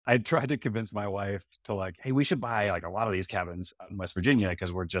I tried to convince my wife to like, hey, we should buy like a lot of these cabins in West Virginia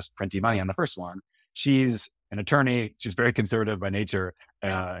because we're just printing money on the first one. She's an attorney. She's very conservative by nature.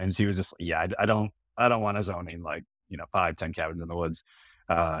 And she was just, yeah, I don't want a zoning like, 5, 10 cabins in the woods.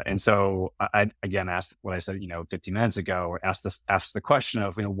 And so I again asked what I said, 15 minutes ago, or asked the question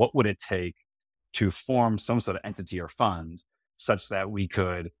of, what would it take to form some sort of entity or fund such that we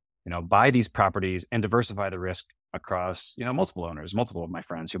could, buy these properties and diversify the risk across, multiple owners, multiple of my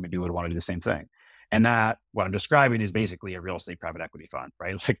friends who maybe would want to do the same thing. And that what I'm describing is basically a real estate private equity fund,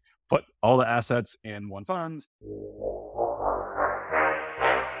 right? Like put all the assets in one fund.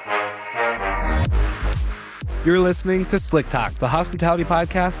 You're listening to Slick Talk, the hospitality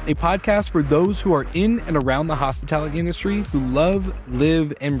podcast, a podcast for those who are in and around the hospitality industry who love,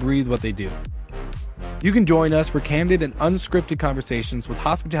 live, and breathe what they do. You can join us for candid and unscripted conversations with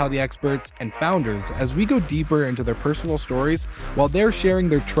hospitality experts and founders as we go deeper into their personal stories while they're sharing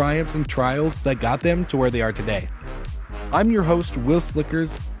their triumphs and trials that got them to where they are today. I'm your host, Will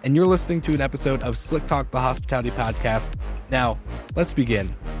Slickers, and you're listening to an episode of Slick Talk, the hospitality podcast. Now, let's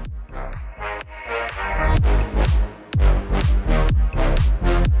begin.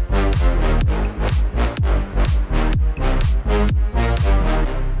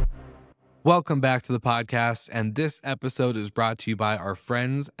 Welcome back to the podcast, and this episode is brought to you by our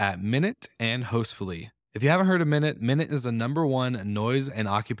friends at Minute and Hostfully. If you haven't heard of Minute, Minute is the #1 noise and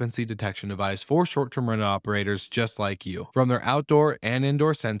occupancy detection device for short-term rental operators just like you. From their outdoor and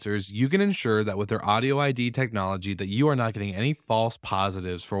indoor sensors, you can ensure that with their audio ID technology that you are not getting any false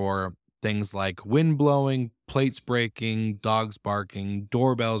positives for things like wind blowing, plates breaking, dogs barking,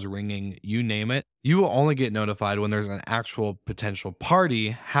 doorbells ringing, you name it. You will only get notified when there's an actual potential party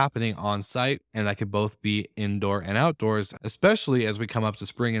happening on site, and that could both be indoor and outdoors, especially as we come up to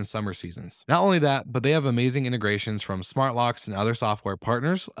spring and summer seasons. Not only that, but they have amazing integrations from smart locks and other software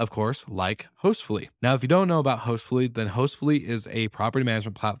partners, of course, like Hostfully. Now, if you don't know about Hostfully, then Hostfully is a property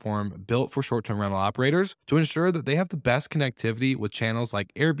management platform built for short-term rental operators to ensure that they have the best connectivity with channels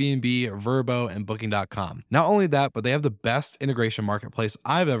like Airbnb, Vrbo, and Booking.com. Not only that, but they have the best integration marketplace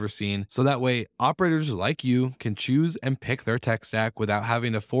I've ever seen, so that way operators like you can choose and pick their tech stack without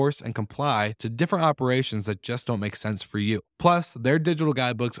having to force and comply to different operations that just don't make sense for you. Plus, their digital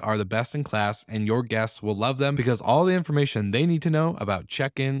guidebooks are the best in class, and your guests will love them because all the information they need to know about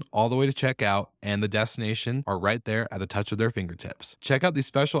check-in all the way to check-out and the destination are right there at the touch of their fingertips. Check out these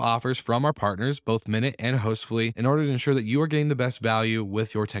special offers from our partners, both Minute and Hostfully, in order to ensure that you are getting the best value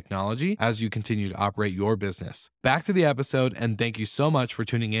with your technology as you continue to operate your business. Back to the episode, and thank you so much for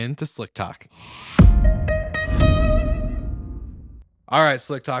tuning in to Slick Talk. All right,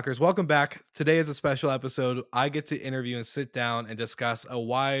 Slick Talkers, welcome back. Today is a special episode. I get to interview and sit down and discuss a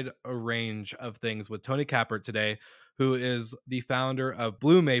wide range of things with Tony Kappert today, who is the founder of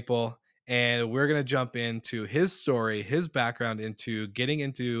Blue Maple. And we're going to jump into his story, his background into getting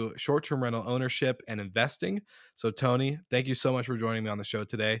into short-term rental ownership and investing. So, Tony, thank you so much for joining me on the show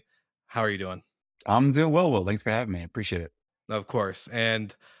today. How are you doing? I'm doing well, Will. Thanks for having me. I appreciate it. Of course.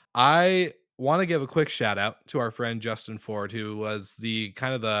 And I want to give a quick shout out to our friend Justin Ford, who was the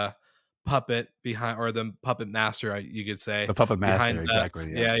kind of the puppet behind, or the puppet master, you could say, The puppet master, behind the,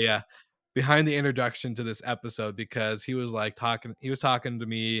 exactly. Yeah. yeah, behind the introduction to this episode, because he was talking to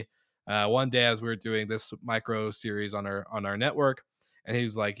me one day as we were doing this micro series on our network. And he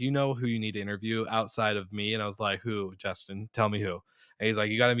was like, you know who you need to interview outside of me? And I was like, who? Justin, tell me who. And he's like,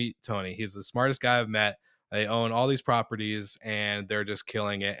 you got to meet Tony. He's the smartest guy I've met. They own all these properties and they're just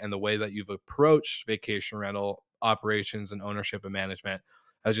killing it. And the way that you've approached vacation rental operations and ownership and management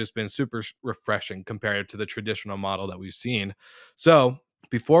has just been super refreshing compared to the traditional model that we've seen. So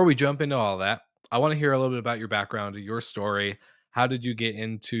before we jump into all that, I want to hear a little bit about your background, your story. How did you get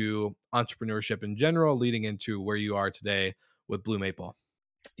into entrepreneurship in general, leading into where you are today with Blue Maple?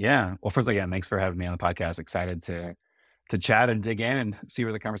 Yeah. Well, first again, thanks for having me on the podcast. Excited to chat and dig in and see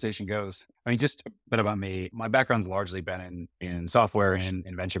where the conversation goes. I mean, just a bit about me. My background's largely been in software and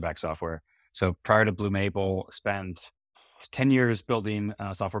in venture-backed software. So prior to Blue Maple, spent 10 years building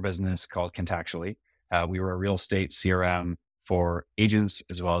a software business called Contactually. We were a real estate CRM for agents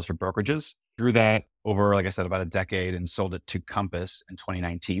as well as for brokerages. Grew that over, like I said, about a decade and sold it to Compass in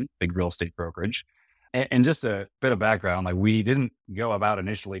 2019, big real estate brokerage. And just a bit of background, like we didn't go about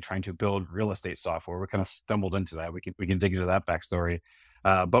initially trying to build real estate software. We kind of stumbled into that. We can dig into that backstory.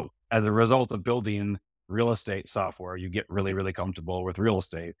 But as a result of building real estate software, you get really, really comfortable with real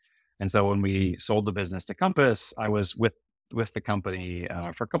estate. And so when we sold the business to Compass, I was with the company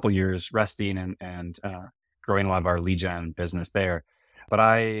for a couple of years, resting and growing a lot of our lead gen business there. But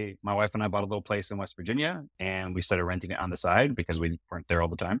my wife and I bought a little place in West Virginia and we started renting it on the side because we weren't there all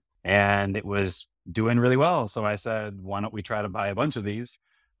the time. And it was doing really well. So I said, why don't we try to buy a bunch of these?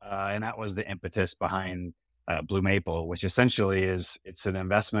 And that was the impetus behind Blue Maple, which essentially it's an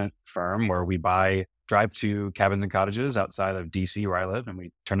investment firm where we drive to cabins and cottages outside of DC where I live, and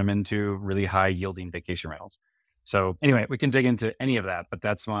we turn them into really high yielding vacation rentals. So anyway, we can dig into any of that, but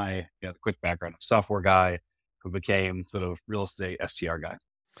that's my quick background. Software guy who became sort of real estate STR guy.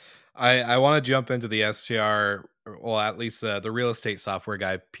 I want to jump into the STR, well, at least the real estate software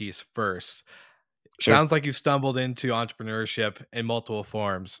guy piece first. Sure. Sounds like you stumbled into entrepreneurship in multiple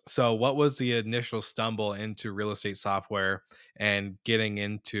forms. So, what was the initial stumble into real estate software and getting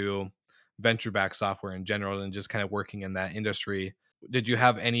into venture backed software in general and just kind of working in that industry? Did you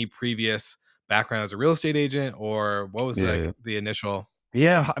have any previous background as a real estate agent, or what was Yeah. like the initial?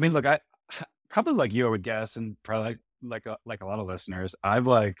 Yeah. I mean, look, I probably like you, I would guess, and probably like a lot of listeners, I've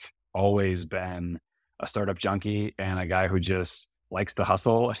like always been a startup junkie and a guy who just likes to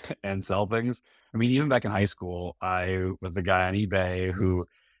hustle and sell things. I mean, even back in high school, I was the guy on eBay who,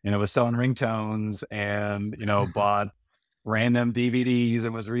 was selling ringtones and, bought random DVDs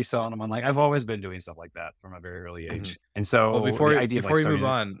and was reselling them. I'm like, I've always been doing stuff like that from a very early Mhm. age. And Well, so the idea of like before you move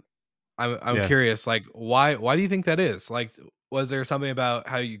starting it, on, I'm yeah. curious, like why do you think that is? Like, was there something about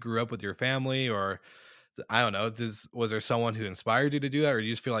how you grew up with your family, or I don't know, was there someone who inspired you to do that, or do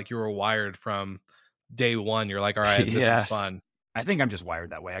you just feel like you were wired from day one? You're like, all right, this is Yeah. fun. I think I'm just wired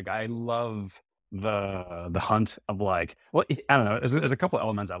that way. I love the hunt of like, well, I don't know. There's a couple of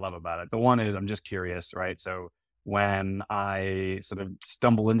elements I love about it. The one is I'm just curious, right? So when I sort of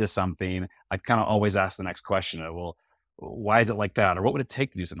stumble into something, I kind of always ask the next question. Well, why is it like that, or what would it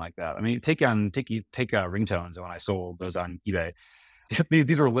take to do something like that? I mean, take ringtones. And when I sold those on eBay,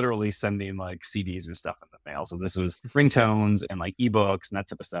 these were literally sending like CDs and stuff in the mail. So this was Yeah. ringtones and like ebooks and that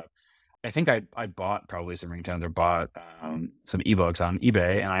type of stuff. I think I bought probably some ringtones or bought some ebooks on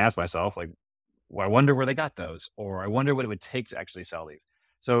eBay, and I asked myself like, well, I wonder where they got those, or I wonder what it would take to actually sell these.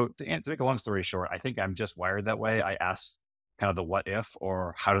 So to make a long story short, I think I'm just wired that way. I ask kind of the what if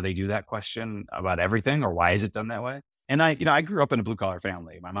or how do they do that question about everything, or why is it done that way? And I grew up in a blue collar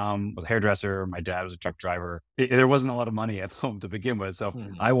family. My mom was a hairdresser. My dad was a truck driver. There wasn't a lot of money at home to begin with. So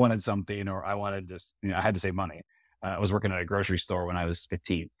Mhm. I wanted something, or I wanted to, I had to save money. I was working at a grocery store when I was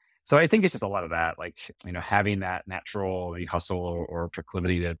 15. So I think it's just a lot of that, like, having that natural hustle or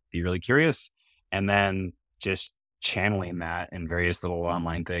proclivity to be really curious, and then just channeling that in various little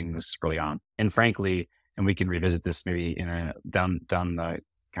online things early on. And frankly, and we can revisit this maybe in a down the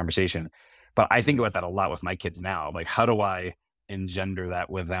conversation, but I think about that a lot with my kids now. Like, how do I engender that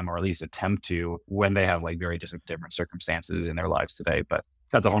with them, or at least attempt to, when they have like very different circumstances in their lives today? But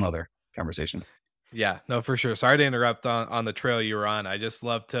that's a whole nother conversation. Yeah, no, for sure. Sorry to interrupt on the trail you were on. I just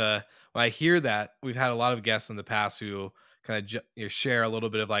love to when I hear that. We've had a lot of guests in the past who kind of share a little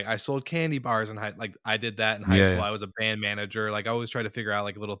bit of like I sold candy bars in high, like I did that in high school. Yeah. I was a band manager. Like I always try to figure out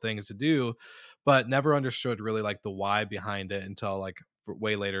like little things to do, but never understood really like the why behind it until like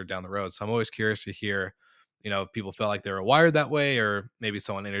way later down the road. So I'm always curious to hear, if people felt like they were wired that way, or maybe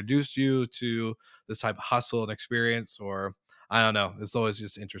someone introduced you to this type of hustle and experience, or I don't know. It's always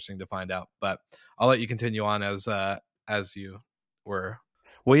just interesting to find out. But I'll let you continue on as you were.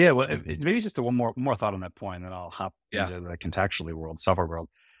 Well, yeah. Well, maybe just one more thought on that point, and I'll hop Yeah. into the contextually world, software world.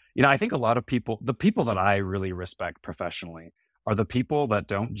 I think a lot of people, the people that I really respect professionally, are the people that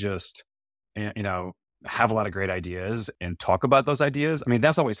don't just, have a lot of great ideas and talk about those ideas. I mean,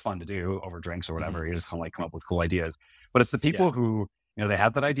 that's always fun to do over drinks or Mhm. whatever. You just kind of like come up with cool ideas. But it's the Yeah. people who, they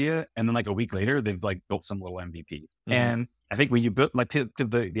had that idea, and then like a week later, they've like built some little MVP. Mhm. And I think when you build like to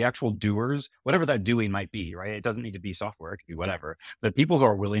the actual doers, whatever that doing might be, right? It doesn't need to be software; it could be whatever. The people who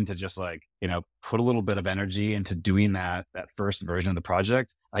are willing to just like put a little bit of energy into doing that first version of the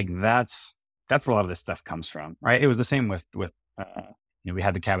project, like that's where a lot of this stuff comes from, right? It was the same with we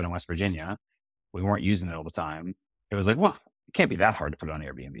had the cabin in West Virginia. We weren't using it all the time. It was like, well, it can't be that hard to put it on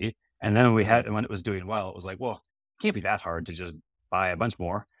Airbnb. And then Right. when it was doing well, it was like, well, it can't be that hard to just buy a bunch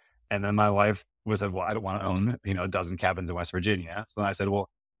more. And then my wife was like, well, I don't want to own, a dozen cabins in West Virginia. So then I said, well,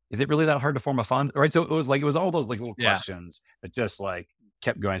 is it really that hard to form a fund? Right. So it was all those like little Yeah. questions that just like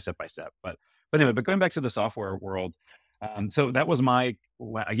kept going step by step. But anyway, but going back to the software world, so that was I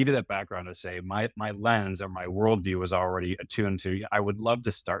give you that background to say my lens or my worldview was already attuned to, I would love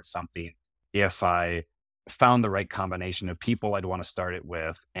to start something if I found the right combination of people I'd want to start it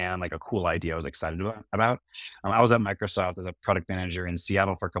with and like a cool idea I was excited about. I was at Microsoft as a product manager in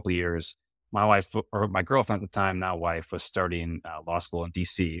Seattle for a couple of years. My wife, or my girlfriend at the time, now wife, was starting law school in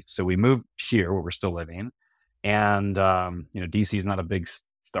DC. So we moved here where we're still living. And, DC is not a big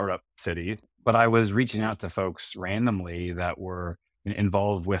startup city, but I was reaching out to folks randomly that were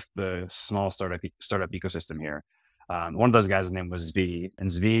involved with the small startup ecosystem here. One of those guys' name was Zvi, and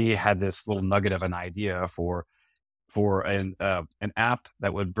Zvi had this little nugget of an idea for an app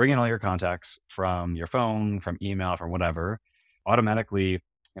that would bring in all your contacts from your phone, from email, from whatever, automatically,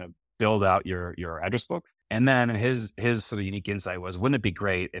 build out your address book. And then his sort of unique insight was, wouldn't it be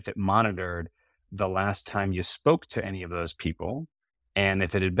great if it monitored the last time you spoke to any of those people? And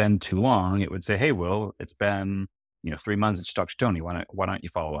if it had been too long, it would say, "Hey, Will, it's been 3 months since you talked to Tony. Why don't you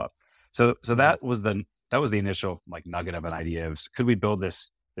follow up?" So Mhm. that was the initial like nugget of an idea of could we build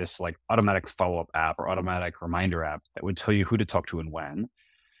this like automatic follow-up app or automatic reminder app that would tell you who to talk to and when.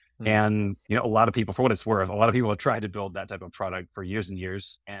 Mhm. And a lot of people, for what it's worth, a lot of people have tried to build that type of product for years and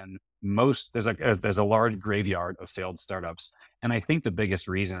years. And there's a large graveyard of failed startups. And I think the biggest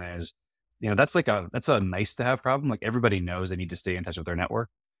reason is, that's a nice to have problem. Like everybody knows they need to stay in touch with their network,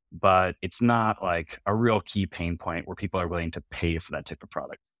 but it's not like a real key pain point where people are willing to pay for that type of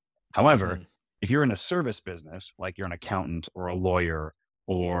product. However, Mhm. if you're in a service business, like you're an accountant or a lawyer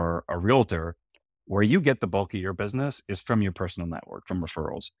or a realtor, where you get the bulk of your business is from your personal network, from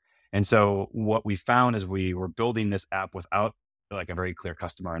referrals. And so what we found is we were building this app without like a very clear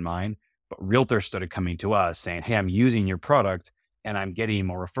customer in mind, but realtors started coming to us saying, "Hey, I'm using your product and I'm getting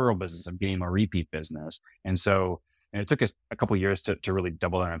more referral business. I'm getting more repeat business." And it took us a couple of years to really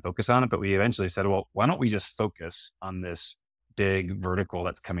double down and focus on it. But we eventually said, well, why don't we just focus on this big vertical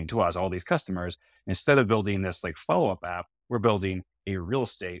that's coming to us, all these customers, instead of building this like follow up app, we're building a real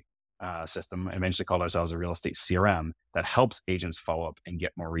estate system, and eventually called ourselves a real estate CRM that helps agents follow up and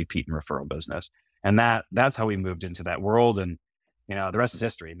get more repeat and referral business. And that's how we moved into that world. And the rest is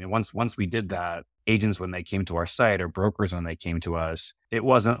history. I mean, once we did that, agents when they came to our site or brokers when they came to us, it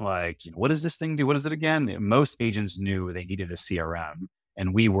wasn't like, what does this thing do? What is it again? Most agents knew they needed a CRM,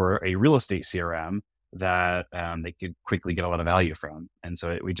 and we were a real estate CRM that they could quickly get a lot of value from. And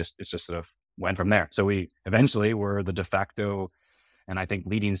so it's just sort of went from there. So we eventually were the de facto and I think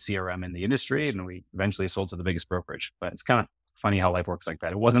leading CRM in the industry, and we eventually sold to the biggest brokerage. But it's kind of funny how life works like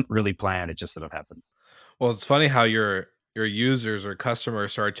that. It wasn't really planned; it just sort of happened. Well, it's funny how your users or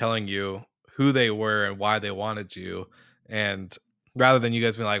customers started telling you who they were and why they wanted you, and rather than you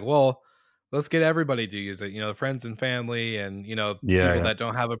guys being like, "Well, let's get everybody to use it," friends and family, and Yeah, people yeah, that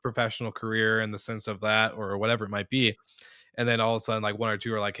don't have a professional career in the sense of that or whatever it might be, and then all of a sudden, like one or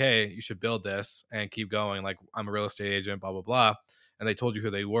two are like, "Hey, you should build this and keep going." Like, I'm a real estate agent, blah blah blah, and they told you who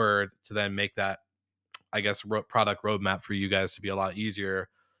they were to then make that, I guess, product roadmap for you guys to be a lot easier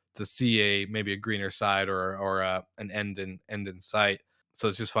to see maybe a greener side or an end in sight. So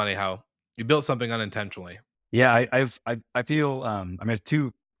it's just funny how you built something unintentionally. yeah. I feel. I mean,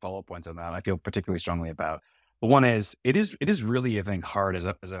 two follow up points on that. I feel particularly strongly about. But one is it is really I think hard as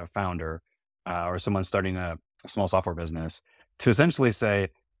a founder or someone starting a small software business to essentially say,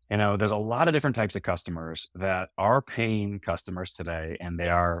 there's a lot of different types of customers that are paying customers today, and they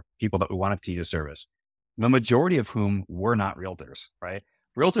are people that we want to continue to service. The majority of whom were not realtors, right?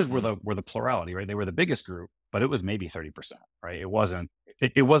 Realtors were Mm, the plurality, right? They were the biggest group, but it was maybe 30%, right? It wasn't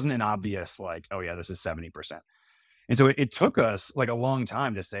an obvious like, oh yeah, this is 70%. And so it took us like a long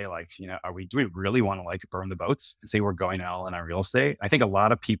time to say, like, do we really want to like burn the boats and say we're going all in on real estate? I think a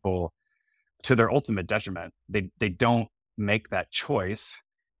lot of people, to their ultimate detriment, they don't make that choice.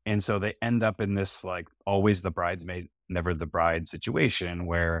 And so they end up in this like always the bridesmaid, never the bride situation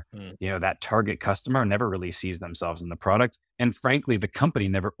where, mm, that target customer never really sees themselves in the product. And frankly, the company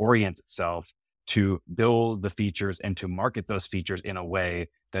never orients itself to build the features and to market those features in a way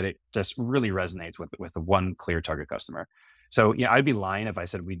that it just really resonates with the one clear target customer. So yeah, I'd be lying if I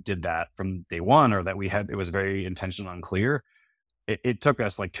said we did that from day one or that it was very intentional and clear. It took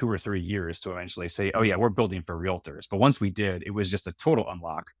us like 2 or 3 years to eventually say, "Oh yeah, mm. we're building for realtors." But once we did, it was just a total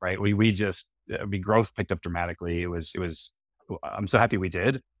unlock, right? We just growth picked up dramatically. It was. I'm so happy we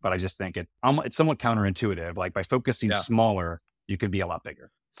did, but I just think it's somewhat counterintuitive. Like by focusing Yeah. smaller, you can be a lot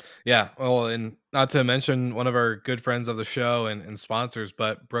bigger. Yeah, well, and not to mention one of our good friends of the show and sponsors,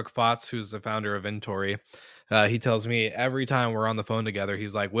 but Brooke Fotz, who's the founder of Intori, he tells me every time we're on the phone together,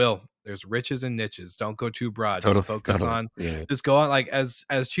 he's like, "Will, there's riches and niches. Don't go too broad. Just Totally, focus totally. on, Yeah. just go on." Like as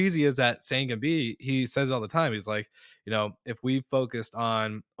cheesy as that saying can be, he says it all the time. He's like, if we focused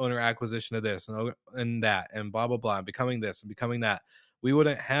on owner acquisition of this and that and blah blah blah, and becoming this and becoming that, we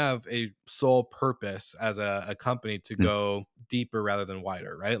wouldn't have a sole purpose as a company to Mm. go deeper rather than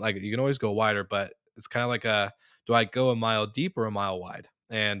wider, right? Like you can always go wider, but it's kind of like do I go a mile deep or a mile wide?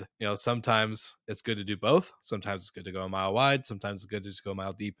 And sometimes it's good to do both. Sometimes it's good to go a mile wide. Sometimes it's good to just go a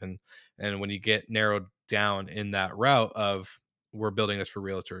mile deep. And when you get narrowed down in that route of we're building this for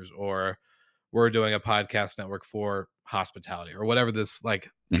realtors, or we're doing a podcast network for hospitality, or whatever this like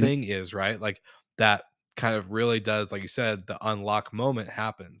Mhm. thing is, right? Like that kind of really does, like you said, the unlock moment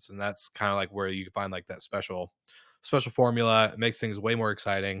happens. And that's kind of like where you find like that special formula. It makes things way more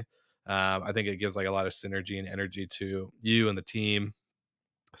exciting. I think it gives like a lot of synergy and energy to you and the team.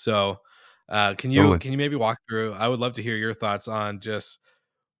 So Totally. can you maybe walk through? I would love to hear your thoughts on just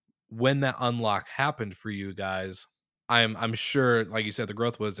when that unlock happened for you guys. I'm sure, like you said, the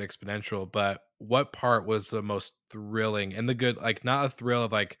growth was exponential, but what part was the most thrilling and the good, like not a thrill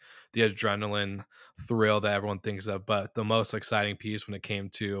of like the adrenaline thrill that everyone thinks of, but the most exciting piece when it came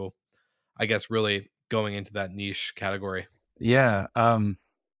to, I guess, really going into that niche category? Yeah. I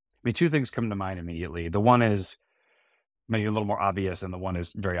mean, two things come to mind immediately. The one is maybe a little more obvious, and the one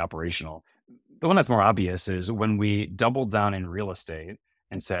is very operational. The one that's more obvious is when we doubled down in real estate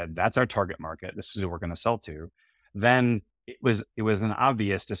and said, that's our target market. This is who we're going to sell to. Then it was an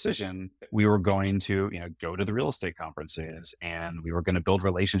obvious decision that we were going to, go to the real estate conferences, and we were going to build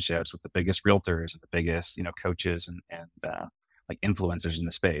relationships with the biggest realtors and the biggest, coaches and like influencers in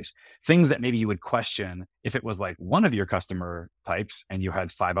the space. Things that maybe you would question if it was like one of your customer types and you had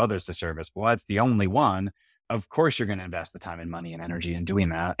five others to service. Well, that's the only one. Of course, you're going to invest the time and money and energy in doing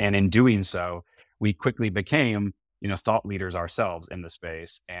that. And in doing so, we quickly became, thought leaders ourselves in the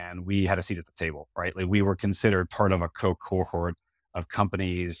space, and we had a seat at the table, right? Like we were considered part of a cohort of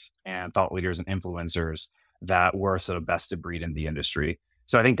companies and thought leaders and influencers that were sort of best of breed in the industry.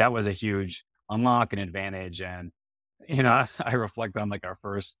 So I think that was a huge unlock and advantage. And, I reflect on like our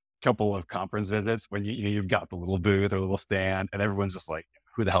first couple of conference visits when you've got the little booth or little stand and everyone's just like,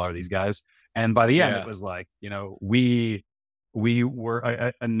 who the hell are these guys? And by the end, it Yeah. was like, we were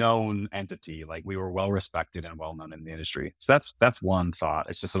a known entity. Like we were well respected and well known in the industry. So that's one thought.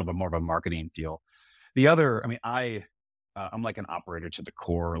 It's just sort of a more of a marketing feel. The other, I mean, I'm like an operator to the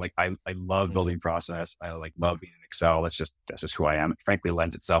core. Like I love Mhm. building process. I like love being in Excel. That's just who I am. It frankly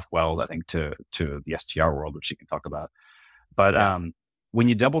lends itself well, I think, to the STR world, which you can talk about. But Yeah. when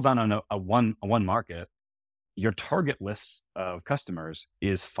you double down on a one market, your target list of customers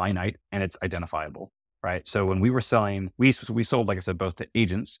is finite and it's identifiable, right? So when we were selling, we sold, like I said, both to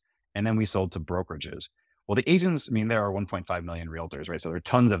agents and then we sold to brokerages. Well, the agents, I mean, there are 1.5 million realtors, right? So there are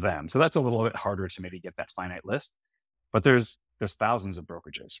tons of them. So that's a little bit harder to maybe get that finite list. But there's thousands of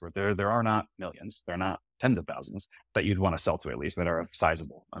brokerages where there are not millions, there are not tens of thousands that you'd want to sell to at least that are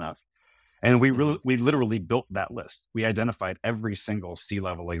sizable enough. And Mhm. we literally built that list. We identified every single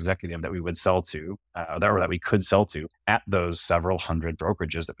C-level executive that we would sell to, that we could sell to at those several hundred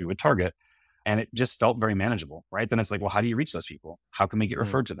brokerages that we would target. And it just felt very manageable, right? Then it's like, well, how do you reach those people? How can we get Mhm.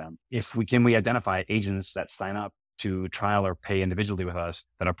 referred to them? If we can, we identify agents that sign up to trial or pay individually with us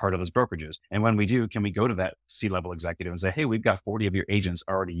that are part of those brokerages. And when we do, can we go to that C-level executive and say, hey, we've got 40 of your agents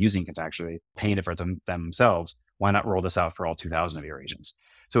already using Contactually, paying it for themselves. Why not roll this out for all 2,000 of your agents?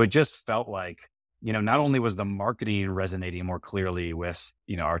 So it just felt like, not only was the marketing resonating more clearly with,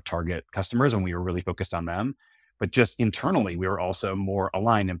 our target customers and we were really focused on them, but just internally, we were also more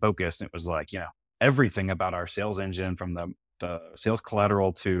aligned and focused. It was like, everything about our sales engine from the sales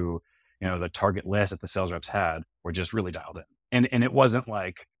collateral to, the target list that the sales reps had were just really dialed in. And it wasn't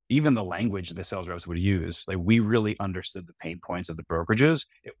like even the language the sales reps would use, like we really understood the pain points of the brokerages.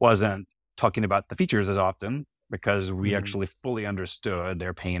 It wasn't talking about the features as often because we Mhm. actually fully understood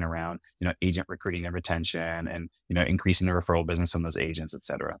their pain around, agent recruiting and retention and, increasing the referral business on those agents, et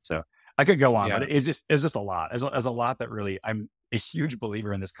cetera. So I could go on, but Yeah. it's just a lot. As a lot that really I'm a huge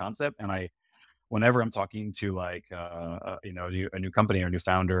believer in this concept. And whenever I'm talking to like, a new company or a new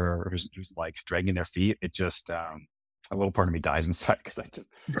founder who's like dragging their feet, it just, a little part of me dies inside because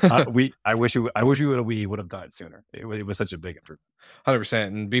I wish we would have done it sooner. It was such a big improvement.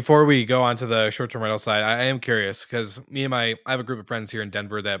 100%. And before we go on to the short-term rental side, I am curious because I have a group of friends here in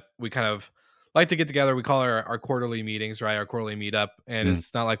Denver that we kind of like to get together. We call our quarterly meetings, right? Our quarterly meetup. And Mm,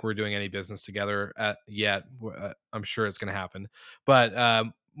 it's not like we're doing any business together yet. I'm sure it's going to happen.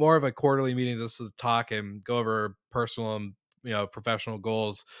 But more of a quarterly meeting. This is talk and go over personal and professional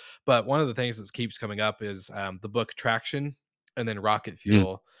goals. But one of the things that keeps coming up is the book Traction and then Rocket mm,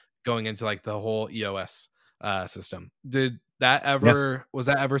 Fuel going into like the whole EOS system. yeah. Was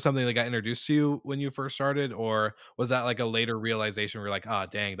that ever something that got introduced to you when you first started, or was that like a later realization where you're like, oh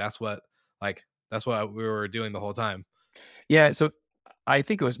dang, that's what we were doing the whole time? Yeah. So I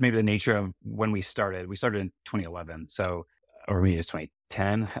think it was maybe the nature of when we started. We started in 2011. So or maybe it's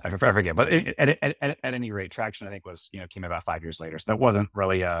 2010. I forget. But at any rate, Traction, I think, was, came about 5 years later. So that wasn't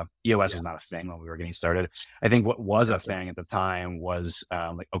really, EOS was not a thing when we were getting started. I think what was a Gotcha. thing at the time was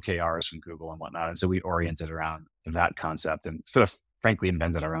like OKRs from Google and whatnot. And so we oriented around that concept and sort of frankly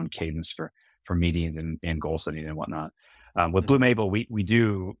invented our own cadence for meetings and goal setting and whatnot. With Blue Mhm. Maple, we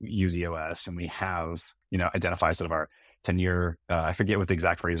do use EOS, and we have, identified sort of our 10-year, I forget what the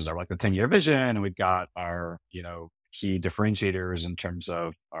exact phrases are, like the 10-year vision. And we've got our, key differentiators in terms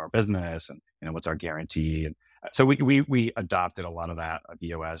of our business and, what's our guarantee. And so we adopted a lot of that of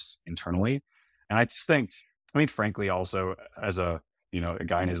EOS internally. And I just think, I mean, frankly, also as a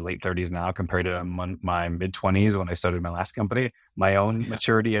guy in his late 30s now compared to my mid 20s when I started my last company, my own Yeah.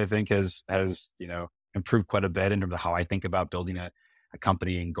 maturity, I think has, improved quite a bit in terms of how I think about building a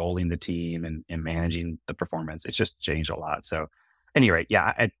company and goaling the team and managing the performance. It's just changed a lot. So, anyway,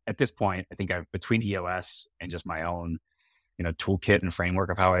 yeah, at this point, I think between EOS and just my own, toolkit and framework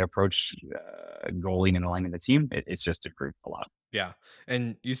of how I approach goaling and aligning the team, it's just improved a lot. Yeah.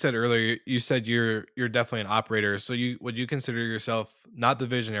 And you said earlier, you said you're definitely an operator. So would you consider yourself not the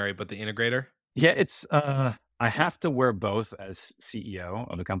visionary, but the integrator? Yeah, it's I have to wear both as CEO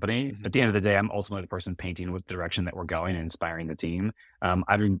of the company. Mhm. At the end of the day, I'm ultimately the person painting with the direction that we're going and inspiring the team.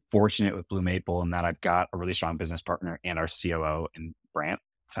 I've been fortunate with Blue Maple in that I've got a really strong business partner and our COO in Brant.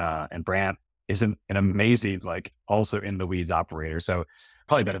 And Brant is an amazing, like also in the weeds operator. So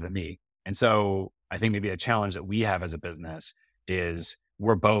probably better than me. And so I think maybe a challenge that we have as a business is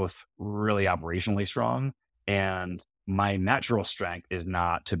we're both really operationally strong, and my natural strength is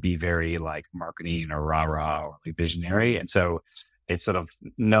not to be very like marketing or rah-rah or like visionary. And so it's sort of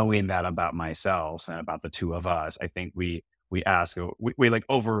knowing that about myself and about the two of us. I think we like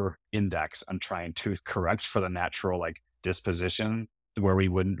over index on trying to correct for the natural like disposition where we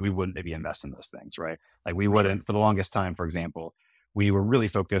wouldn't maybe invest in those things, right? Like we For sure. wouldn't, for the longest time, for example, we were really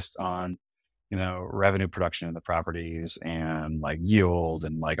focused on, revenue production of the properties and like yield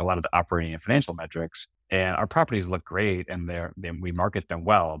and like a lot of the operating and financial metrics. And our properties look great and we market them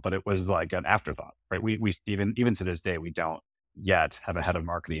well, but it was like an afterthought, right? We even to this day, we don't yet have a head of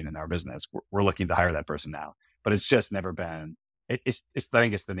marketing in our business. We're looking to hire that person now, but it's just never been, I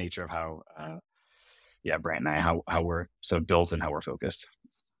think it's the nature of how, yeah, Brant and I, how we're so built and how we're focused.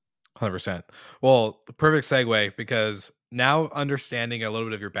 100%. Well, the perfect segue because now understanding a little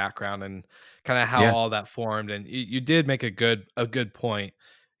bit of your background and kind of how Yeah. all that formed, and you did make a good point.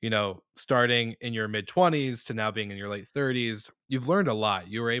 Starting in your mid 20s to now being in your late 30s, you've learned a lot.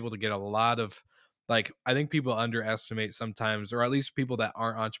 You were able to get a lot of, like, I think people underestimate sometimes, or at least people that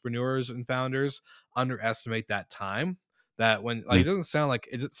aren't entrepreneurs and founders underestimate that time. That when like Mm. it doesn't sound like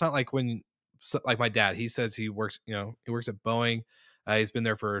it's not like when like my dad, he says he works, he works at Boeing. He's been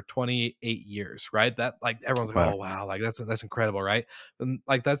there for 28 years, right? That like everyone's like, Wow. oh wow, like that's incredible, right? And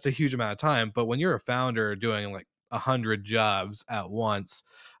like that's a huge amount of time. But when you're a founder doing like 100 jobs at once,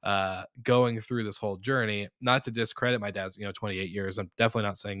 going through this whole journey, not to discredit my dad's 28 years, I'm definitely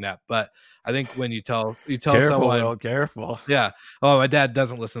not saying that, but I think when you tell Careful, someone, Will. Careful. yeah. Oh, my dad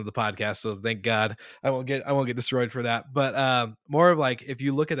doesn't listen to the podcast, so thank God. I won't get destroyed for that. But more of like if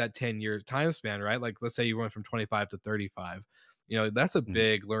you look at that 10-year time span, right? Like let's say you went from 25 to 35, that's a Mm.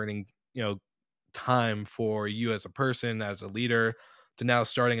 big learning, time for you as a person, as a leader, to now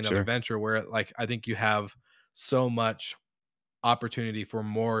starting another Sure. venture where like I think you have so much opportunity for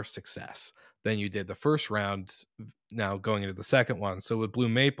more success than you did the first round, now going into the second one. So with Blue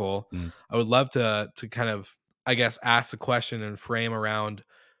Maple, Mm. I would love to kind of, I guess, ask the question and frame around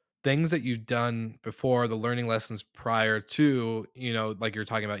things that you've done before, the learning lessons prior to, like you're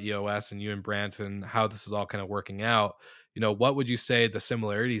talking about EOS and you and Brant and how this is all kind of working out. What would you say the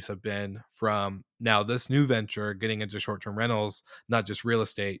similarities have been from now this new venture getting into short-term rentals, not just real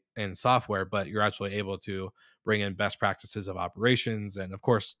estate and software, but you're actually able to bring in best practices of operations and of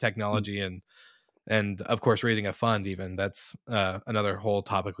course Mm. technology and of course raising a fund even. That's another whole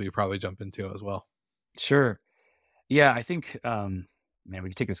topic we probably jump into as well. Sure. Yeah, I think, man, we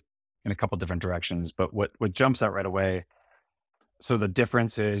could take this in a couple different directions, but what jumps out right away. So the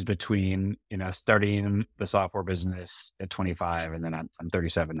difference is between, starting the software business at 25 and then I'm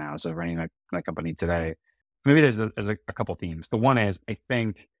 37 now. So running my company today, maybe there's a couple themes. The one is I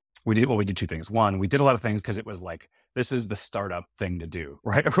think we did two things. One, we did a lot of things because it was like, this is the startup thing to do,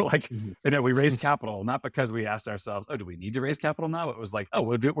 right? We're like, Mhm. we raised capital, not because we asked ourselves, oh, do we need to raise capital now? It was like, oh,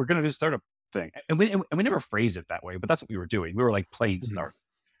 we're going to do a startup thing. And we never phrased it that way, but that's what we were doing. We were like playing Mhm. start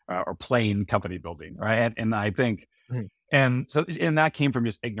or playing company building, right? And I think, Mhm. and so, and that came from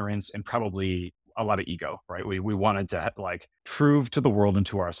just ignorance and probably a lot of ego, right? We wanted to like prove to the world and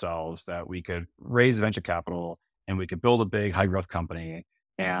to ourselves that we could raise venture capital and we could build a big high growth company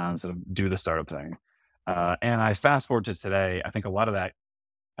and sort of do the startup thing. And I fast forward to today. I think a lot of that,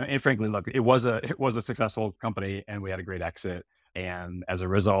 and frankly, look, it was a successful company, and we had a great exit. And as a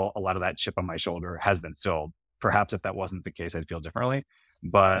result, a lot of that chip on my shoulder has been filled. Perhaps if that wasn't the case, I'd feel differently.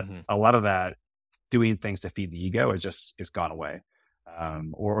 But Mhm. a lot of that doing things to feed the ego is gone away.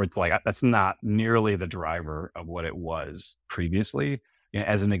 Or it's like that's not nearly the driver of what it was previously.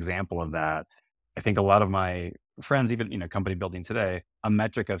 As an example of that, I think a lot of my friends, even company building today, a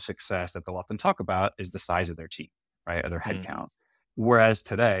metric of success that they'll often talk about is the size of their team, right, or their Mhm. headcount. Whereas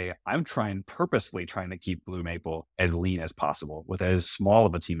today, I'm purposely trying to keep Blue Maple as lean as possible, with as small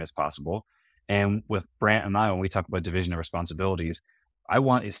of a team as possible. And with Brant and I, when we talk about division of responsibilities, I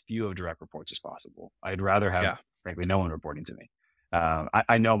want as few of direct reports as possible. I'd rather have, Yeah. frankly, no one reporting to me.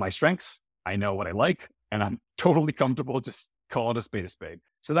 I know my strengths, I know what I like, and I'm totally comfortable just call it a spade a spade.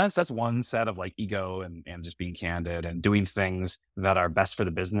 So that's one set of like ego and just being candid and doing things that are best for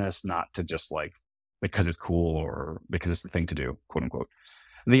the business, not to just like because it's cool or because it's the thing to do, quote unquote.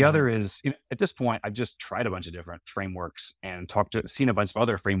 The Mhm. other is, at this point, I've just tried a bunch of different frameworks and seen a bunch of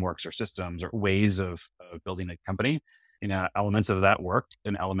other frameworks or systems or ways of building a company. Elements of that worked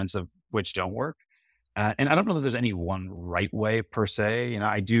and elements of which don't work. And I don't know that there's any one right way per se.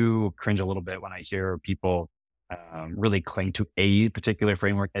 I do cringe a little bit when I hear people really cling to a particular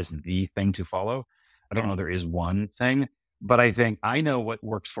framework as the thing to follow. I don't know there is one thing, but I think I know what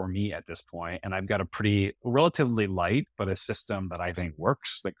works for me at this point, and I've got a pretty relatively light, but a system that I think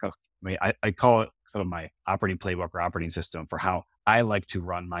works. Like, I call it sort of my operating playbook or operating system for how I like to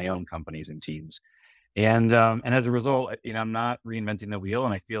run my own companies and teams. And as a result, I'm not reinventing the wheel,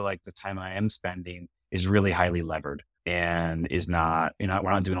 and I feel like the time I am spending is really highly levered and is not, we're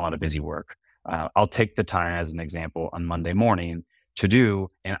not doing a lot of busy work. I'll take the time as an example on Monday morning to do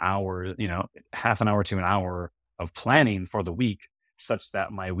an hour, half an hour to an hour of planning for the week, such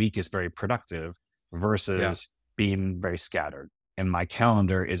that my week is very productive Yeah. versus being very scattered. And my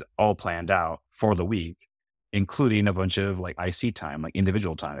calendar is all planned out for the week, including a bunch of like IC time, like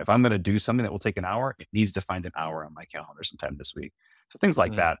individual time. If I'm going to do something that will take an hour, it needs to find an hour on my calendar sometime this week. So things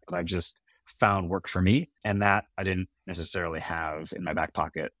like Mhm. that I've just found work for me, and that I didn't necessarily have in my back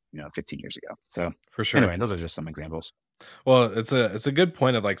pocket, 15 years ago. So For sure. anyway, those are just some examples. Well, it's a good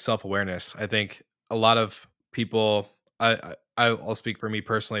point of like self-awareness. I think a lot of people I'll speak for me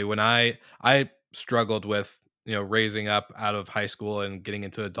personally. When I struggled with, raising up out of high school and getting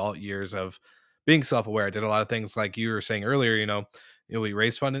into adult years of being self-aware. I did a lot of things like you were saying earlier, we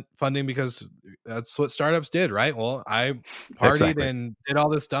raised funding because that's what startups did, right? Well, I partied Exactly. and did all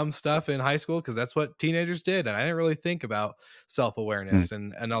this dumb stuff in high school because that's what teenagers did. And I didn't really think about Mm, self-awareness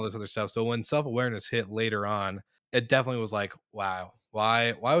and all this other stuff. So when self-awareness hit later on, it definitely was like, wow,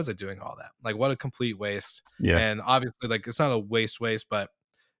 why was I doing all that? Like, what a complete waste. yeah. And obviously, like, it's not a waste, but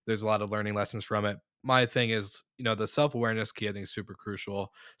there's a lot of learning lessons from it. My thing is, the self-awareness key I think is super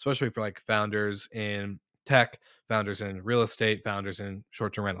crucial, especially for like founders in tech, founders in real estate, founders in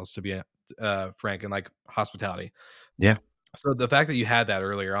short-term rentals, to be frank, and like hospitality. Yeah. So the fact that you had that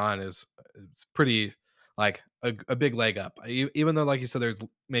earlier on is it's pretty like a big leg up. Even though, like you said, there's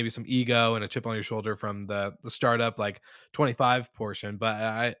maybe some ego and a chip on your shoulder from the startup like 25 portion,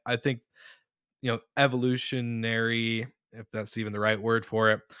 but I think evolutionary, if that's even the right word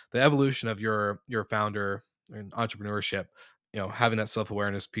for it, the evolution of your founder and entrepreneurship, having that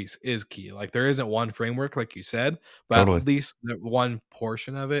self-awareness piece is key. Like there isn't one framework like you said, but at Totally. least one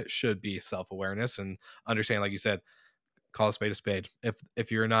portion of it should be self-awareness and understanding, like you said, call a spade a spade.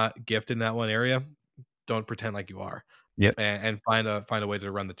 If you're not gifted in that one area, don't pretend like you are, Yep. and find a way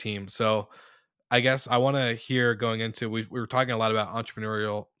to run the team. So I guess I want to hear going into we were talking a lot about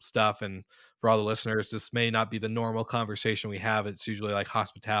entrepreneurial stuff, and for all the listeners, this may not be the normal conversation we have. It's usually like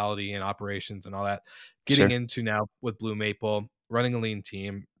hospitality and operations and all that. Getting Sure. into now with Blue Maple, running a lean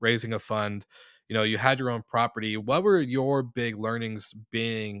team, raising a fund. You had your own property. What were your big learnings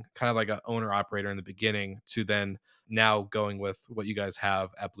being kind of like an owner operator in the beginning to then now going with what you guys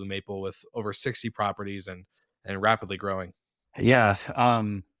have at Blue Maple with over 60 properties and rapidly growing? Yeah.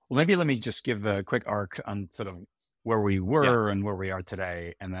 Well, maybe let me just give the quick arc on sort of where we Yeah, were and where we are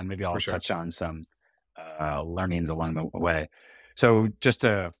today, and then maybe for I'll sure. touch on some learnings along the way. So just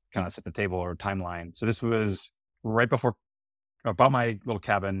to kind of set the table or timeline. So this was right before I bought my little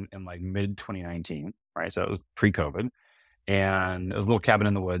cabin in like mid 2019, right? So it was pre-COVID, and it was a little cabin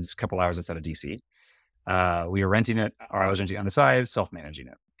in the woods, a couple hours outside of DC. We were renting it, or I was renting it on the side, self-managing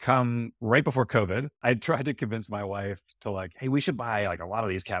it. Come right before COVID, I tried to convince my wife to like, hey, we should buy like a lot of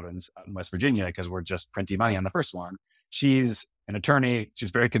these cabins out in West Virginia because we're just printing money on the first one. She's an attorney.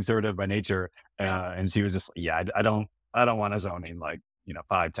 She's very conservative by nature. And she was just, yeah, I don't want to zoning like,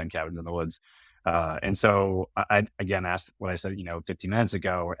 5, 10 cabins in the woods. And so I again asked what I said, 15 minutes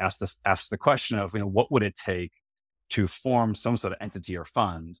ago, or asked the question of, what would it take to form some sort of entity or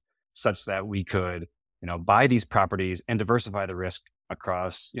fund such that we could, buy these properties and diversify the risk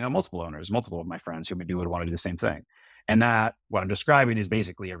across, multiple owners, multiple of my friends who maybe would want to do the same thing. And that what I'm describing is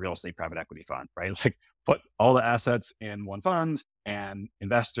basically a real estate private equity fund, right? Like put all the assets in one fund and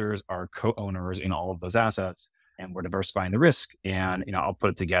investors are co-owners in all of those assets and we're diversifying the risk. And, I'll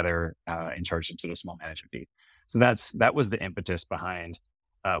put it together and charge some sort of small management fee. So that was the impetus behind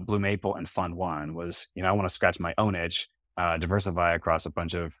Blue Maple and Fund One was, I want to scratch my own itch, diversify across a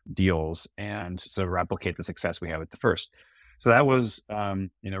bunch of deals and sort of replicate the success we had with the first. So that was,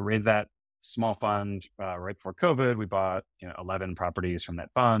 raise that small fund right before COVID. We bought 11 properties from that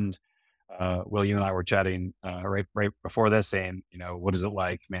fund. Will, you and I were chatting right before this, saying, what is it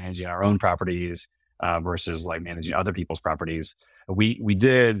like managing our own properties versus like managing other people's properties?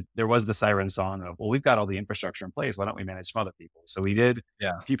 There was the siren song of, well, we've got all the infrastructure in place. Why don't we manage some other people? So we did.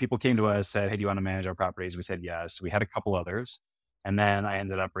 Yeah. A few people came to us, said, hey, do you want to manage our properties? We said yes. We had a couple others. And then I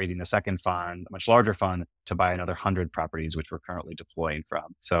ended up raising a second fund, a much larger fund, to buy another 100 properties, which we're currently deploying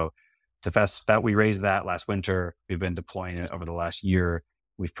from. So to fast that, we raised that last winter. We've been deploying it over the last year.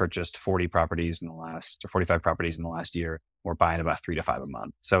 We've purchased 40 properties or 45 properties in the last year. We're buying about 3 to 5 a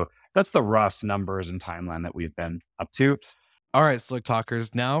month. So that's the rough numbers and timeline that we've been up to. All right, Slick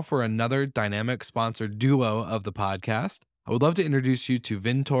Talkers, now for another dynamic sponsored duo of the podcast. I would love to introduce you to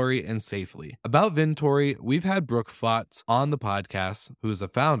Vintory and Safely. About Vintory, we've had Brooke Flotz on the podcast, who is a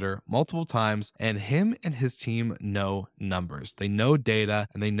founder, multiple times, and him and his team know numbers. They know data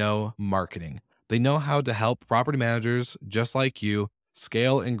and they know marketing. They know how to help property managers just like you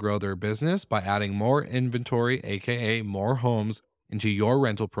scale and grow their business by adding more inventory, aka more homes, into your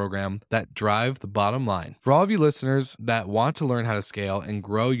rental program that drive the bottom line. For all of you listeners that want to learn how to scale and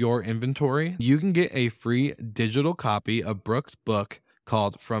grow your inventory, you can get a free digital copy of Brooke's book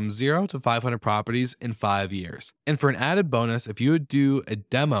called From Zero to 500 Properties in 5 Years. And for an added bonus, if you would do a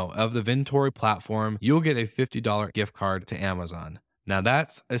demo of the Vintory platform, you'll get a $50 gift card to Amazon. Now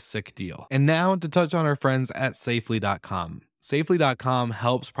that's a sick deal. And now to touch on our friends at Safely.com. Safely.com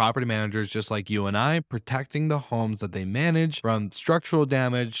helps property managers just like you and I protecting the homes that they manage from structural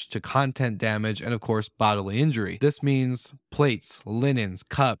damage to content damage and, of course, bodily injury. This means plates, linens,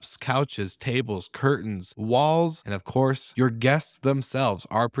 cups, couches, tables, curtains, walls, and, of course, your guests themselves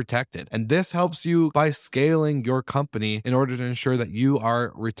are protected. And this helps you by scaling your company in order to ensure that you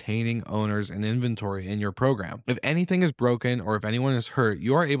are retaining owners and inventory in your program. If anything is broken or if anyone is hurt,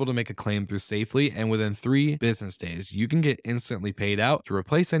 you are able to make a claim through Safely, and within 3 business days, you can get instantly paid out to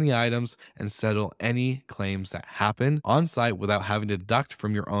replace any items and settle any claims that happen on site without having to deduct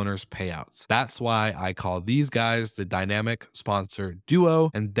from your owner's payouts. That's why I call these guys the dynamic sponsor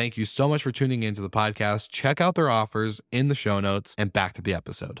duo. And thank you so much for tuning into the podcast. Check out their offers in the show notes, and back to the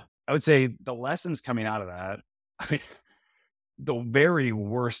episode. I would say the lessons coming out of that, I mean, the very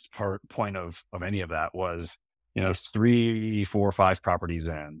worst point of any of that was, 3, 4, 5 properties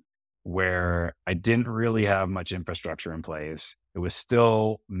in, where I didn't really have much infrastructure in place. It was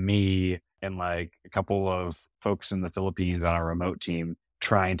still me and like a couple of folks in the Philippines on our remote team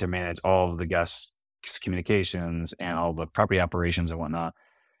trying to manage all of the guests' communications and all the property operations and whatnot.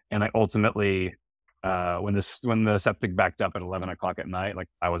 And I ultimately, when the septic backed up at 11 o'clock at night, like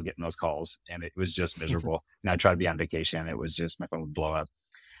I was getting those calls and it was just miserable. And I tried to be on vacation. It was just, my phone would blow up.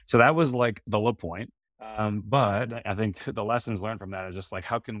 So that was like the low point. But I think the lessons learned from that is just like,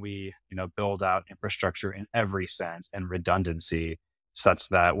 how can we, build out infrastructure in every sense and redundancy such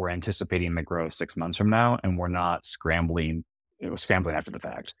that we're anticipating the growth 6 months from now and we're not scrambling after the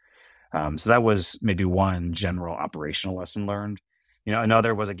fact. So that was maybe one general operational lesson learned.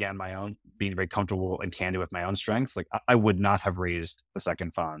 Another was, again, my own being very comfortable and candid with my own strengths. Like I would not have raised the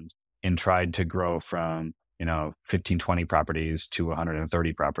second fund and tried to grow from, 15, 20 properties to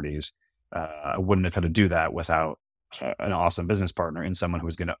 130 properties. I wouldn't have had to do that without an awesome business partner and someone who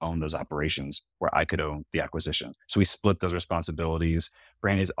was going to own those operations where I could own the acquisition. So we split those responsibilities.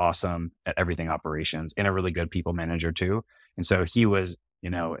 Brandon is awesome at everything operations and a really good people manager too. And so he was,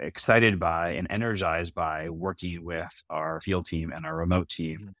 excited by and energized by working with our field team and our remote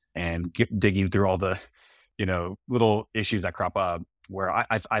team and digging through all the, little issues that crop up where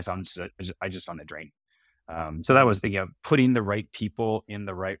I just found it draining. So that was putting the right people in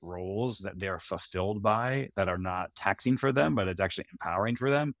the right roles that they're fulfilled by, that are not taxing for them, but it's actually empowering for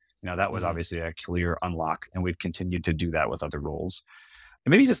them. That was obviously a clear unlock, and we've continued to do that with other roles.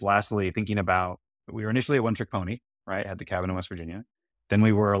 And maybe just lastly, thinking about, we were initially a one-trick pony, right? Had the cabin in West Virginia. Then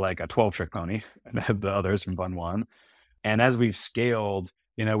we were like a 12 trick pony and had the others from Fund One. And as we've scaled,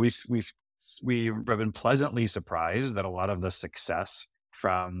 we've been pleasantly surprised that a lot of the success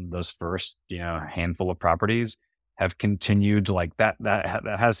from those first, handful of properties have continued to like that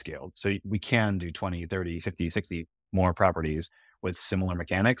has scaled. So we can do 20, 30, 50, 60 more properties with similar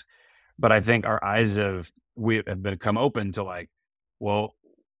mechanics. But I think our eyes we have become open to like, well,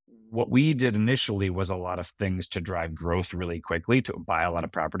 what we did initially was a lot of things to drive growth really quickly to buy a lot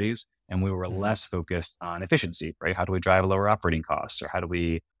of properties. And we were Mhm. less focused on efficiency, right? How do we drive lower operating costs? Or how do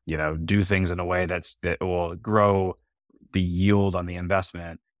we, do things in a way that will grow the yield on the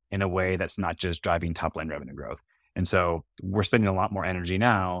investment in a way that's not just driving top line revenue growth. And so we're spending a lot more energy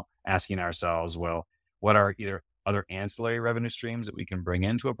now asking ourselves, well, what are either other ancillary revenue streams that we can bring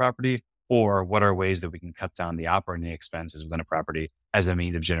into a property, or what are ways that we can cut down the operating expenses within a property as a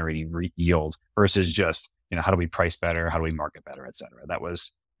means of generating yield versus just, how do we price better? How do we market better, et cetera?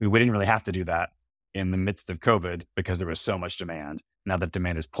 We didn't really have to do that in the midst of COVID because there was so much demand. Now that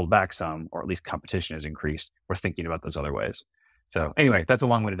demand has pulled back some, or at least competition has increased, we're thinking about those other ways. So anyway, that's a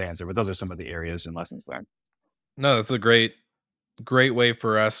long-winded answer, but those are some of the areas and lessons learned. No, that's a great way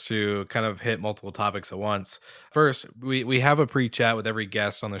for us to kind of hit multiple topics at once. First, we have a pre-chat with every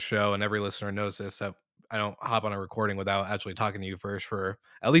guest on the show, and every listener knows this, that I don't hop on a recording without actually talking to you first for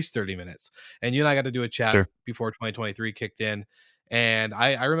at least 30 minutes. And you and I got to do a chat Sure. before 2023 kicked in. And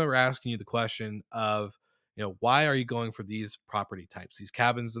I remember asking you the question of, why are you going for these property types, these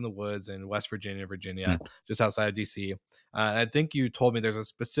cabins in the woods in West Virginia, Virginia, Mm. just outside of DC? I think you told me there's a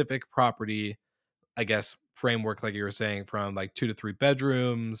specific property, I guess, framework, like you were saying, from like 2 to 3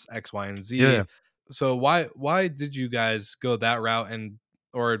 bedrooms, X, Y, and Yeah. Z. So why did you guys go that route? And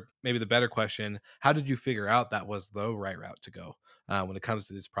or maybe the better question, how did you figure out that was the right route to go when it comes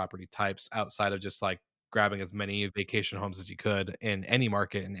to these property types outside of just like grabbing as many vacation homes as you could in any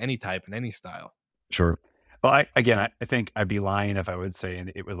market, in any type, in any style? Sure. Well, I think I'd be lying if I would say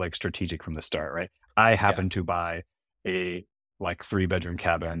it was like strategic from the start, right? I Yeah. happened to buy a like 3-bedroom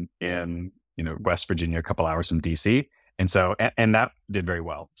cabin in, West Virginia, a couple hours from DC. And so, and that did very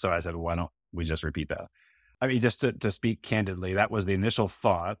well. So I said, why don't we just repeat that? I mean, just to speak candidly, that was the initial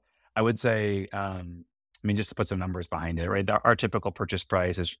thought. I would say, just to put some numbers behind it, right? Our typical purchase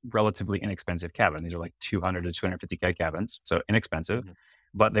price is relatively inexpensive cabin. These are like 200 to 250K cabins. So inexpensive, Mhm.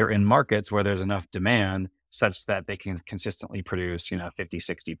 but they're in markets where there's enough demand such that they can consistently produce, 50,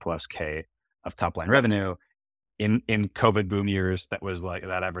 60 plus K of top line revenue. In COVID boom years, that was like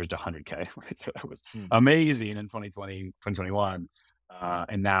that averaged 100K, right? So that was Mm. amazing in 2020, 2021.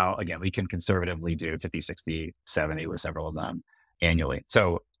 And now again, we can conservatively do 50, 60, 70 with several of them annually.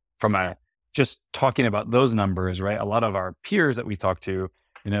 So from a just talking about those numbers, right? A lot of our peers that we talk to,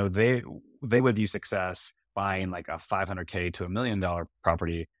 they would view success buying like a 500K to $1 million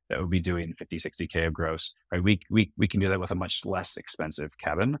property that would be doing 50, 60K of gross, right? We can do that with a much less expensive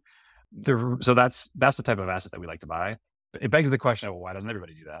cabin. So that's the type of asset that we like to buy. But it begs the question of, well, why doesn't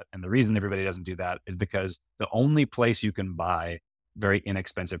everybody do that? And the reason everybody doesn't do that is because the only place you can buy very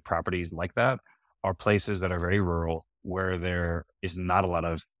inexpensive properties like that are places that are very rural, where there is not a lot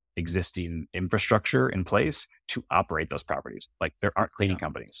of existing infrastructure in place to operate those properties. Like there aren't cleaning Yeah.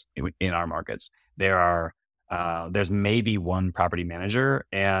 companies in our markets. There's maybe one property manager,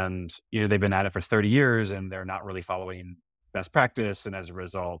 and they've been at it for 30 years, and they're not really following best practice. And as a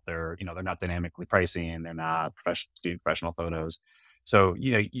result, they're not dynamically pricing, they're not doing professional photos. So,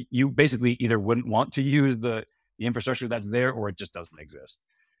 you basically either wouldn't want to use the infrastructure that's there, or it just doesn't exist.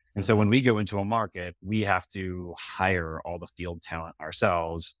 And so Mhm. when we go into a market, we have to hire all the field talent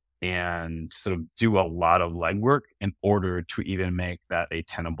ourselves and sort of do a lot of legwork in order to even make that a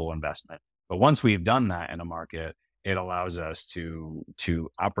tenable investment. But once we've done that in a market, it allows us to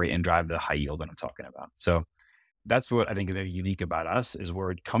operate and drive the high yield that I'm talking about. So that's what I think is unique about us is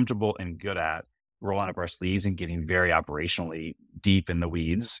we're comfortable and good at rolling up our sleeves and getting very operationally deep in the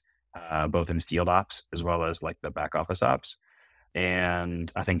weeds, both in field ops as well as like the back office ops.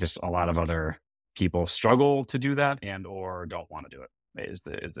 And I think just a lot of other people struggle to do that and or don't want to do it is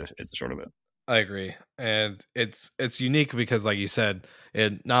the short of it. I agree. And it's unique because like you said,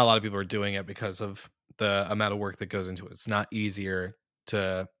 not a lot of people are doing it because of the amount of work that goes into it. It's not easier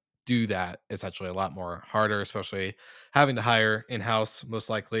to do that. It's actually a lot more harder, especially having to hire in-house most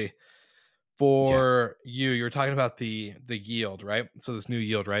likely. Yeah. For you, you're talking about the yield, right? So this new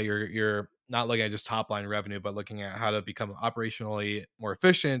yield, right? You're not looking at just top line revenue, but looking at how to become operationally more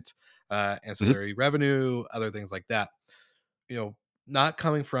efficient, Mhm. ancillary revenue, other things like that. You know, not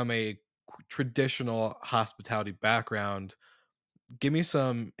coming from a traditional hospitality background, give me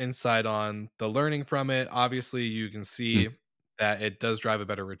some insight on the learning from it. Obviously, you can Mm, see that it does drive a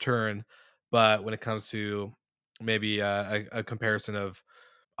better return, but when it comes to maybe a comparison of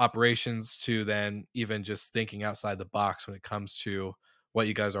operations to then even just thinking outside the box when it comes to what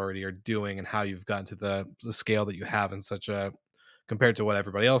you guys already are doing and how you've gotten to the scale that you have in such a compared to what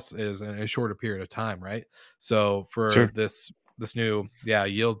everybody else is in a shorter period of time, right? So for sure. this new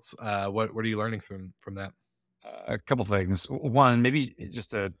yields, what are you learning from that? A couple things. One, maybe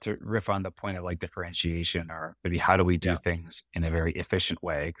just to riff on the point of like differentiation, or maybe how do we do Yeah, things in a very efficient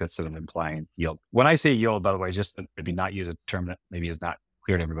way? Because sort of implying yield. When I say yield, by the way, just to maybe not use a term that maybe is not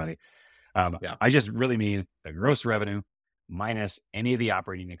clear to everybody. yeah. I just really mean the gross revenue minus any of the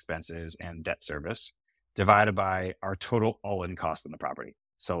operating expenses and debt service divided by our total all-in cost on the property.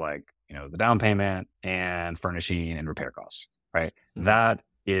 So like, the down payment and furnishing and repair costs, right? Mhm. That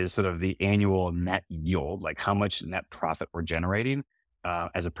is sort of the annual net yield, like how much net profit we're generating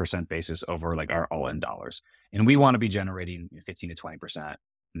as a percent basis over like our all-in dollars. And we want to be generating 15 to 20%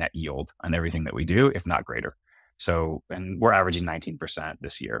 net yield on everything that we do, if not greater. So, and we're averaging 19%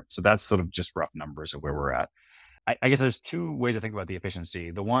 this year. So that's sort of just rough numbers of where we're at. I guess there's two ways to think about the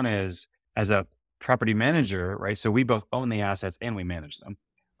efficiency. The one is as a property manager, right? So we both own the assets and we manage them,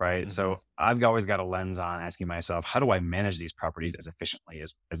 right? Mhm. So I've always got a lens on asking myself, how do I manage these properties as efficiently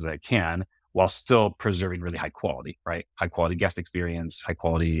as I can while still preserving really high quality, right? High quality guest experience, high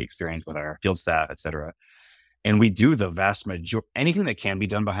quality experience with our field staff, et cetera. And we do the vast majority, anything that can be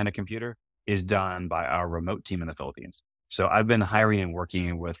done behind a computer is done by our remote team in the Philippines. So I've been hiring and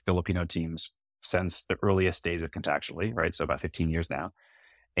working with Filipino teams since the earliest days of Contactually, right? So about 15 years now.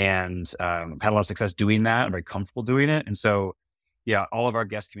 And I've had a lot of success doing that. I'm very comfortable doing it. And so, yeah, all of our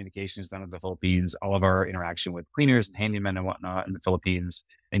guest communication is done in the Philippines, all of our interaction with cleaners and handymen and whatnot in the Philippines,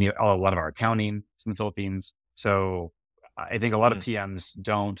 and a lot of our accounting is in the Philippines. So I think a lot of Mm. PMs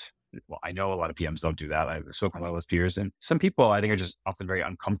don't. Well, I know a lot of PMs don't do that. I've spoken with a lot of those peers, and some people I think are just often very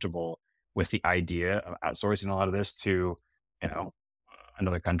uncomfortable with the idea of outsourcing a lot of this to, you know,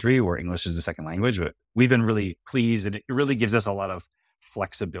 another country where English is the second language. But we've been really pleased, and it really gives us a lot of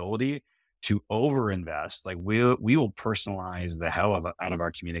flexibility to overinvest. Like we will personalize the hell out of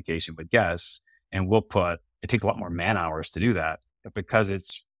our communication with guests, and we'll put. It takes a lot more man hours to do that, but because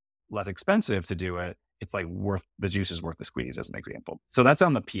it's less expensive to do it, it's like worth the juice is worth the squeeze, as an example. So that's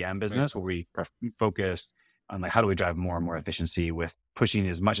on the PM Makes business where sense. we are focused on like how do we drive more and more efficiency with pushing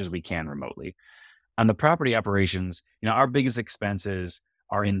as much as we can remotely. On the property operations, our biggest expenses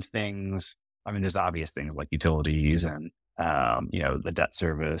are in things. I mean, there's obvious things like utilities and the debt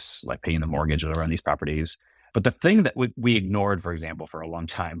service, like paying the mortgage or on these properties. But the thing that we ignored, for example, for a long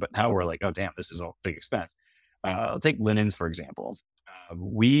time, but now we're like, oh damn, this is a big expense. I'll take linens for example.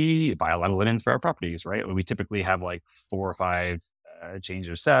 We buy a lot of linens for our properties, right? We typically have like 4 or 5 change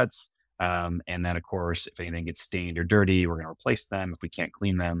of sets, and then of course, if anything gets stained or dirty, we're going to replace them if we can't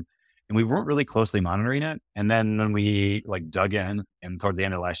clean them, and we weren't really closely monitoring it. And then when we like dug in and toward the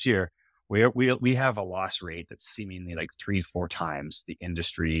end of last year, we have a loss rate that's seemingly like 3 to 4 times the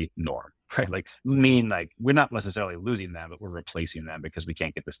industry norm, right? Like mean like we're not necessarily losing them, but we're replacing them because we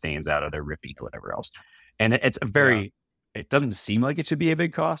can't get the stains out of their ripping or whatever else. And it's a Yeah. very it doesn't seem like it should be a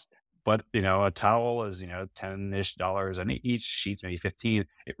big cost, but a towel is 10-ish dollars and each sheets maybe 15.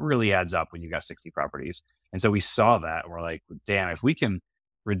 It really adds up when you got 60 properties. And so we saw that and we're like, damn, if we can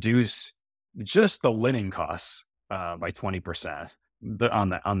reduce just the linen costs by 20%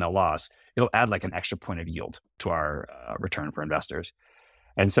 on the loss, it'll add like an extra point of yield to our return for investors.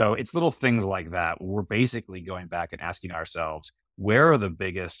 And so it's little things like that. We're basically going back and asking ourselves, where are the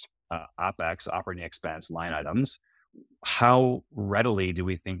biggest OPEX, operating expense line items? How readily do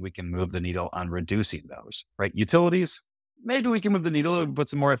we think we can move the needle on reducing those, right? Utilities, maybe we can move the needle and put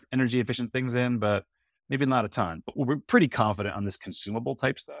some more energy efficient things in, but maybe not a ton. But we're pretty confident on this consumable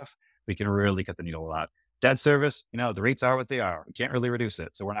type stuff. We can really cut the needle a lot. Debt service, the rates are what they are. We can't really reduce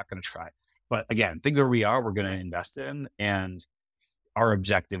it. So we're not going to try. But again, think where we are, we're going to invest in. And our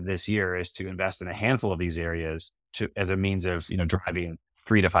objective this year is to invest in a handful of these areas as a means of, driving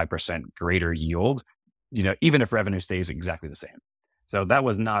 3 to 5% greater yield, even if revenue stays exactly the same. So that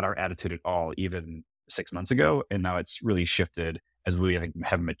was not our attitude at all, even 6 months ago. And now it's really shifted as we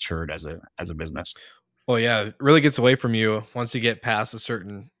have matured as a business. Well, yeah, it really gets away from you once you get past a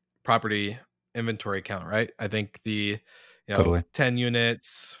certain property inventory count, right? I think Totally. 10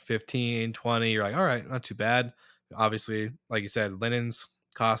 units, 15, 20, you're like, all right, not too bad. Obviously, like you said, linens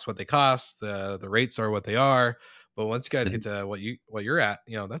cost what they cost, the rates are what they are. But once you guys get Mhm. to what you're at,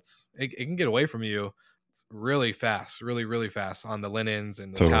 it can get away from you really fast, really, really fast on the linens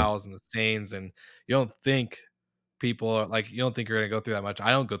and the Totally. towels and the stains. And you don't think people like, you don't think you're going to go through that much.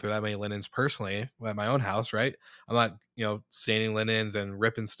 I don't go through that many linens personally at my own house, right? I'm not, staining linens and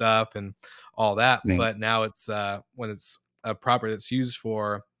ripping stuff and all that. Yeah. But now it's when it's a property that's used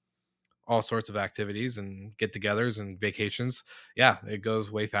for all sorts of activities and get-togethers and vacations, yeah, it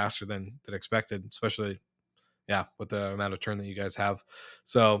goes way faster than expected, especially with the amount of turn that you guys have.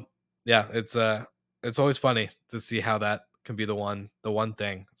 So yeah, it's always funny to see how that can be the one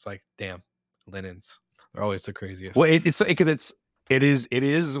thing. It's like, damn, linens. They're always the Well, craziest. it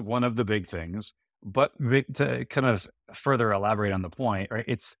is one of the big things, but to kind of further elaborate on the point, right?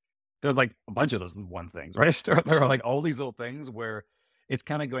 There's like a bunch of those one things, right? There are like all these little things where it's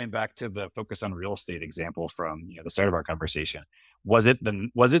kind of going back to the focus on real estate example from the start of our conversation. Was it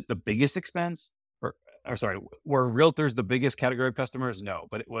the biggest expense, or sorry, were realtors the biggest category of customers? No,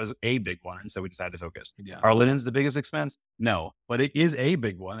 but it was a big one, and so we decided to focus. Yeah. Are linens the biggest expense? No, but it is a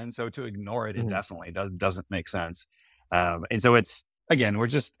big one, and so to ignore it, it Mhm. definitely doesn't make sense. And so it's again, we're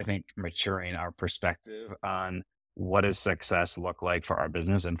just I think maturing our perspective on what does success look like for our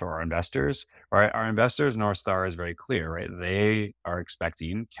business and for our investors. Right, our investors' North Star is very clear. Right, they are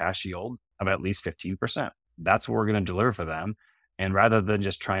expecting cash yield of at least 15%. That's what we're going to deliver for them. And rather than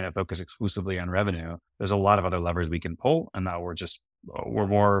just trying to focus exclusively on revenue, there's a lot of other levers we can pull. And now we're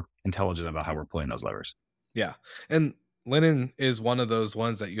more intelligent about how we're pulling those levers. Yeah. And linen is one of those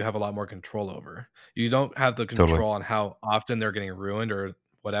ones that you have a lot more control over. You don't have the Totally. control on how often they're getting ruined or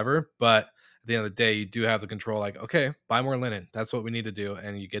whatever, but at the end of the day, you do have the control like, okay, buy more linen. That's what we need to do.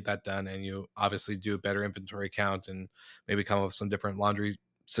 And you get that done. And you obviously do a better inventory count and maybe come up with some different laundry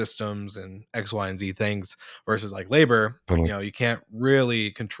systems and X, Y, and Z things versus like labor. Totally. You can't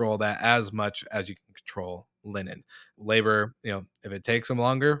really control that as much as you can control linen. Labor, if it takes them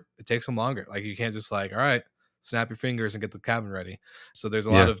longer, it takes them longer. Like you can't just like, all right, snap your fingers and get the cabin ready. So there's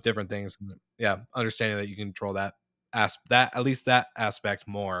a lot Yeah. of different things. Yeah, understanding that you can control that at least that aspect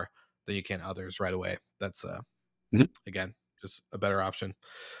more than you can others right away. That's Mhm. again just a better option.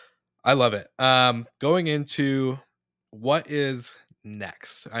 I love it. Going into what is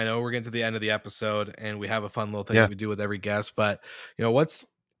next. I know we're getting to the end of the episode and we have a fun little thing that Yeah. we do with every guest, but what's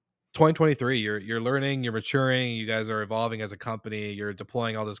 2023? You're learning, you're maturing, you guys are evolving as a company, you're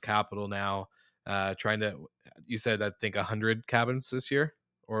deploying all this capital now, trying to you said I think 100 cabins this year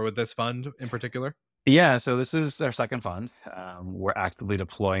or with this fund in particular? Yeah. So this is our second fund. We're actively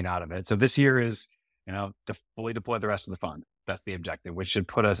deploying out of it. So this year is, to fully deploy the rest of the fund. That's the objective, which should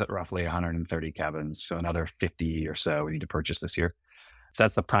put us at roughly 130 cabins. So another 50 or so we need to purchase this year. So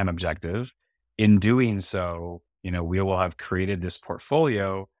that's the prime objective. In doing so, we will have created this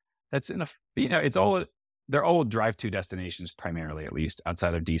portfolio that's it's all, they're all drive to destinations primarily, at least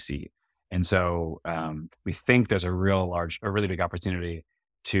outside of DC. And so we think there's a really big opportunity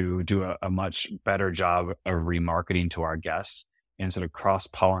to do a much better job of remarketing to our guests and sort of cross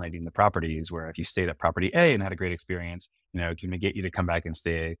pollinating the properties where if you stayed at property A and had a great experience, it can get you to come back and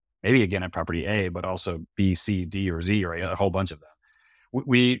stay maybe again at property A, but also B, C, D, or Z, right? A whole bunch of them.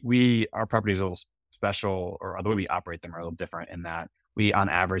 Our property is a little special, or the way we operate them are a little different in that we on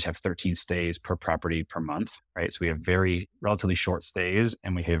average have 13 stays per property per month, right? So we have very relatively short stays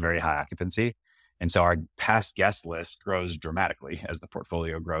and we have very high occupancy. And so our past guest list grows dramatically as the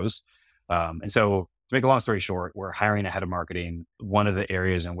portfolio grows. And so to make a long story short, we're hiring a head of marketing. One of the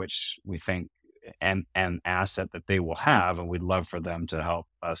areas in which we think an asset that they will have, and we'd love for them to help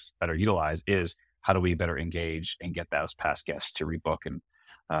us better utilize, is how do we better engage and get those past guests to rebook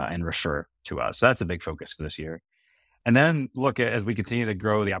and refer to us. So that's a big focus for this year. And then look at as we continue to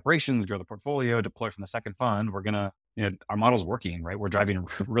grow the operations, grow the portfolio, deploy from the second fund, we're gonna, our model's working, right? We're driving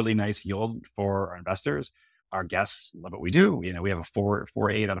a really nice yield for our investors. Our guests love what we do. We have a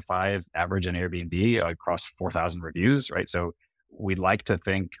 4.8 out of 5 average in Airbnb across 4,000 reviews, right? So we like to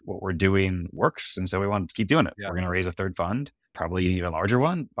think what we're doing works. And so we want to keep doing it. Yeah. We're going to raise a third fund, probably even larger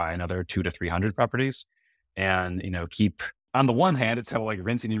one, buy another 200 to 300 properties and, keep on the one hand, it's kind of like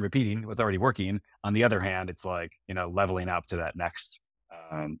rinsing and repeating what's already working. On the other hand, it's like, leveling up to that next,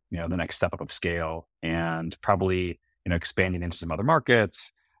 the next step up of scale and probably, expanding into some other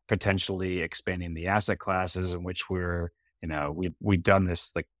markets, potentially expanding the asset classes in which we've done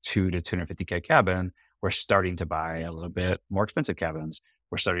this like 2 to 250K cabin. We're starting to buy a little bit more expensive cabins.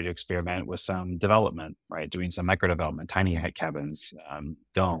 We're starting to experiment with some development, right? Doing some micro development, tiny cabins,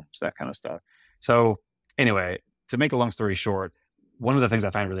 domes, that kind of stuff. So anyway, to make a long story short, one of the things I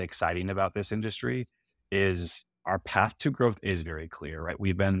find really exciting about this industry is our path to growth is very clear, right?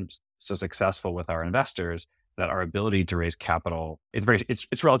 We've been so successful with our investors that our ability to raise capital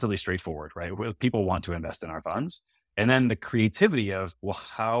it's relatively straightforward, right? People want to invest in our funds. And then the creativity of,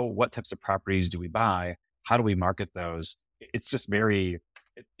 well, what types of properties do we buy how do we market those? It's just very,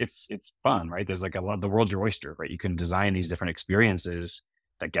 it's fun, right? There's like a lot, the world's your oyster, right? You can design these different experiences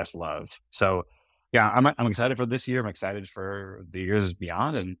that guests love. So yeah, I'm excited for this year. I'm excited for the years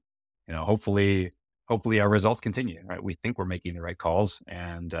beyond, and hopefully our results continue. Right, we think we're making the right calls,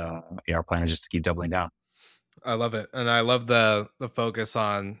 and yeah, our plan is just to keep doubling down. I love it, and I love the focus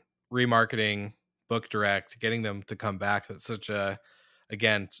on remarketing, book direct, getting them to come back. That's such a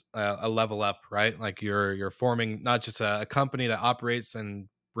again a level up, right? Like you're forming not just a company that operates and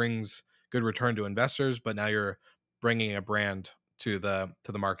brings good return to investors, but now you're bringing a brand to the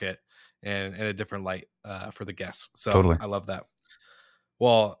market and in a different light for the guests. So Totally. I love that.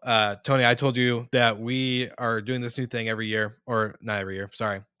 Well, Tony, I told you that we are doing this new thing every year, or not every year,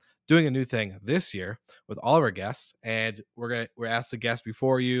 sorry, doing a new thing this year with all of our guests. And we're asked the guest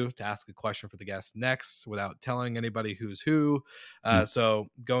before you to ask a question for the guest next without telling anybody who's who. Mm. So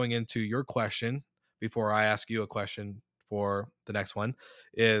going into your question before I ask you a question for the next one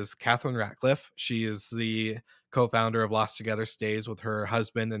is Catherine Ratcliffe. She is the co-founder of Lost Together Stays with her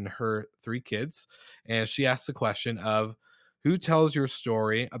husband and her 3 kids. And she asked the question of who tells your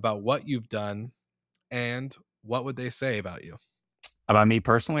story about what you've done and what would they say about you? About me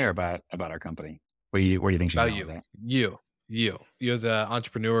personally, or about our company? Where do you think she's About going with you. that? You as an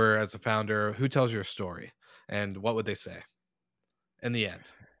entrepreneur, as a founder, who tells your story and what would they say in the end?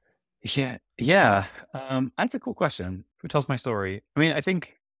 Yeah, yeah. That's a cool question. Who tells my story? I mean, I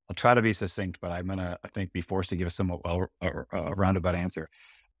think I'll try to be succinct, but I'm gonna, I think, be forced to give a somewhat roundabout answer.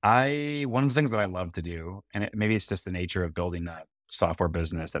 I One of the things that I love to do, and maybe it's just the nature of building a software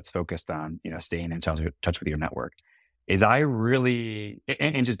business that's focused on staying in touch with your network, is I really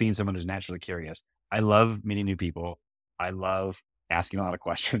and just being someone who's naturally curious. I love meeting new people. I love asking a lot of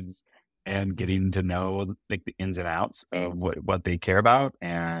questions and Mhm. getting to know like the ins and outs of what they care about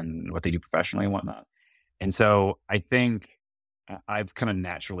and what they do professionally and whatnot. And so I think I've kind of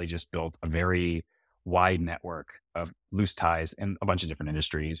naturally just built a very wide network of loose ties in a bunch of different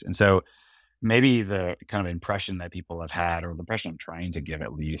industries. And so maybe the kind of impression that people have had, or the impression I'm trying to give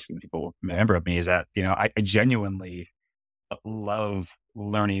at least, and people remember of me, is that, I genuinely love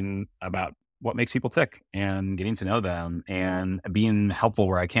learning about what makes people tick and getting to know them and being helpful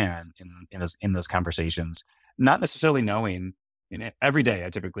where I can in those conversations. Not necessarily knowing, every day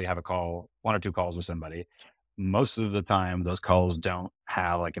I typically have a call, 1 or 2 calls with somebody. Most of the time, those calls don't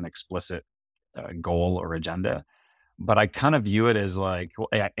have like an explicit goal or agenda, but I kind of view it as like, well,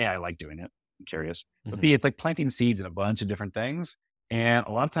 I like doing it. I'm curious, but Mhm. B, it's like planting seeds in a bunch of different things. And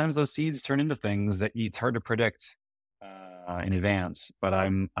a lot of times those seeds turn into things that it's hard to predict in advance, but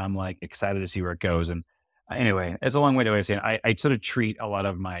I'm like excited to see where it goes. And anyway, it's a long way of saying I sort of treat a lot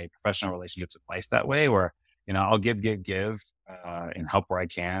of my professional relationships with life that way, where I'll give, and help where I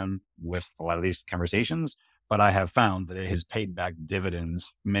can with a lot of these conversations. But I have found that it has paid back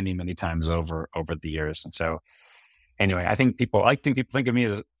dividends many, many times over the years. And so, anyway, I think people think of me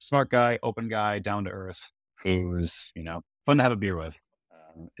as a smart guy, open guy, down to earth, who's fun to have a beer with.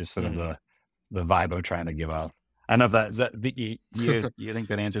 Is sort of Mhm. the vibe I'm trying to give off. I don't know if that is that. You think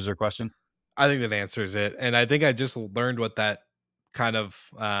that answers your question? I think that answers it. And I think I just learned what that kind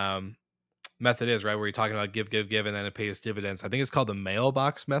of method is, right? Where you're talking about give, give, give, and then it pays dividends. I think it's called the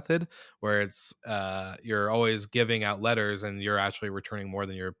mailbox method, where it's you're always giving out letters and you're actually returning more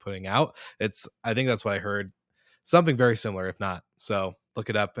than you're putting out. I think that's what I heard. Something very similar, if not. So look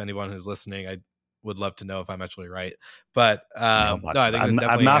it up. Anyone who's listening, I would love to know if I'm actually right. But no, Mailbox. I think that I've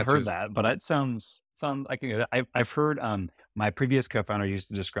definitely not heard answers. that, but it sounds like I've heard my previous co-founder used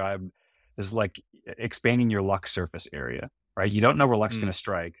to describe this like expanding your luck surface area, right? You don't know where luck's going Mm, to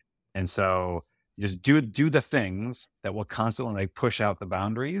strike, and so you just do the things that will constantly like push out the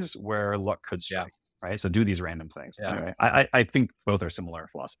boundaries where luck could yeah, strike, right? So do these random things. yeah, Anyway, I think both are similar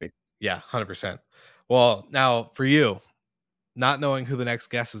philosophy. yeah, 100%. Well, now for you, not knowing who the next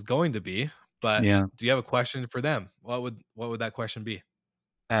guest is going to be, but Yeah. do you have a question for them? What would that question be?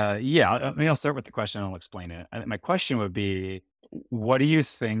 Yeah, I'll start with the question and I'll explain it. My question would be, what do you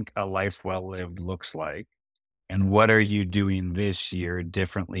think a life well lived looks like? And what are you doing this year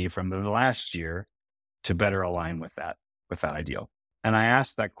differently from the last year to better align with that ideal? And I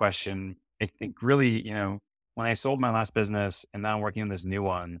asked that question, I think really, when I sold my last business and now I'm working on this new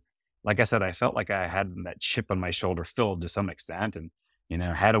one, like I said, I felt like I had that chip on my shoulder filled to some extent, and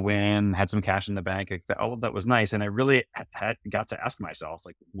had a win, had some cash in the bank. All of that was nice. And I really got to ask myself,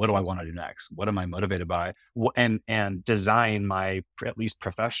 like, what do I want to do next? What am I motivated by? And design my at least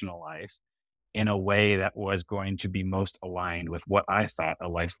professional life in a way that was going to be most aligned with what I thought a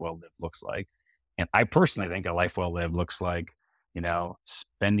life well lived looks like. And I personally think a life well lived looks like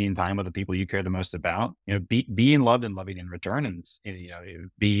spending time with the people you care the most about, being loved and loving in return, and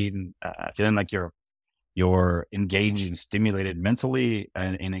being feeling like you're engaged and stimulated mentally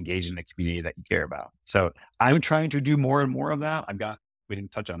and engaged in the community that you care about. So I'm trying to do more and more of that. We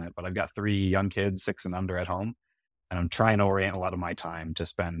didn't touch on it, but I've got 3 young kids, 6 and under at home. And I'm trying to orient a lot of my time to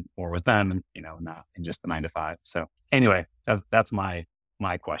spend more with them and, not in just the 9 to 5. So anyway, that's my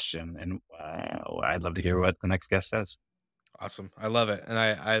question. And I'd love to hear what the next guest says. Awesome. I love it. And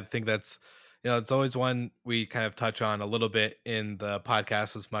I think that's, it's always one we kind of touch on a little bit in the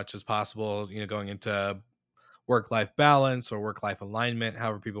podcast as much as possible, going into work-life balance or work-life alignment,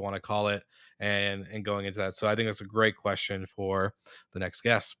 however people want to call it, and going into that. So I think that's a great question for the next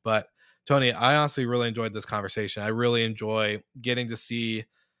guest. But Tony, I honestly really enjoyed this conversation. I really enjoy getting to see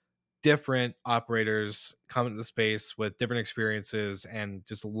different operators come into the space with different experiences and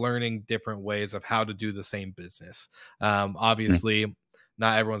just learning different ways of how to do the same business. Obviously,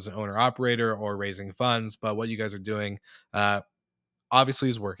 not everyone's an owner operator or raising funds, but what you guys are doing obviously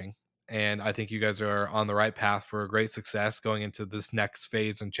is working. And I think you guys are on the right path for great success going into this next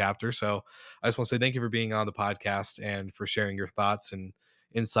phase and chapter. So I just want to say thank you for being on the podcast and for sharing your thoughts and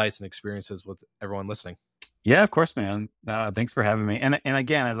insights and experiences with everyone listening. Yeah, of course, man. Thanks for having me. And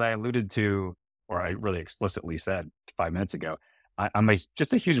again, as I alluded to, or I really explicitly said 5 minutes ago, I'm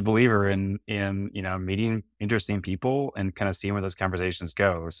just a huge believer in meeting interesting people and kind of seeing where those conversations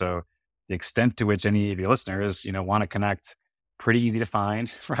go. So the extent to which any of your listeners, want to connect, pretty easy to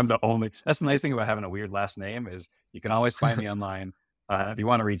find. That's the nice thing about having a weird last name is you can always find me online. If you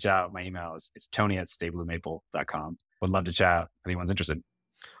want to reach out, my email is tony@staybluemaple.com. Would love to chat if anyone's interested.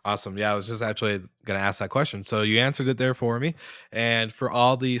 Awesome. Yeah, I was just actually going to ask that question. So you answered it there for me. And for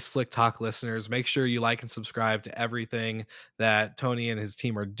all the Slick Talk listeners, make sure you like and subscribe to everything that Tony and his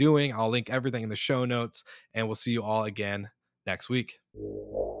team are doing. I'll link everything in the show notes, and we'll see you all again next week.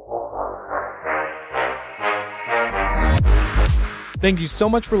 Thank you so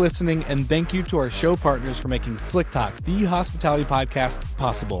much for listening, and thank you to our show partners for making Slick Talk, the hospitality podcast,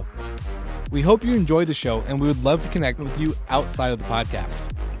 possible. We hope you enjoyed the show, and we would love to connect with you outside of the podcast.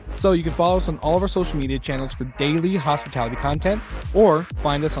 So you can follow us on all of our social media channels for daily hospitality content, or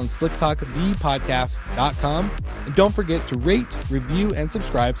find us on slicktalkthepodcast.com. And don't forget to rate, review, and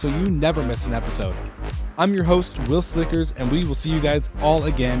subscribe so you never miss an episode. I'm your host, Will Slickers, and we will see you guys all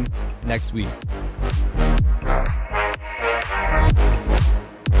again next week.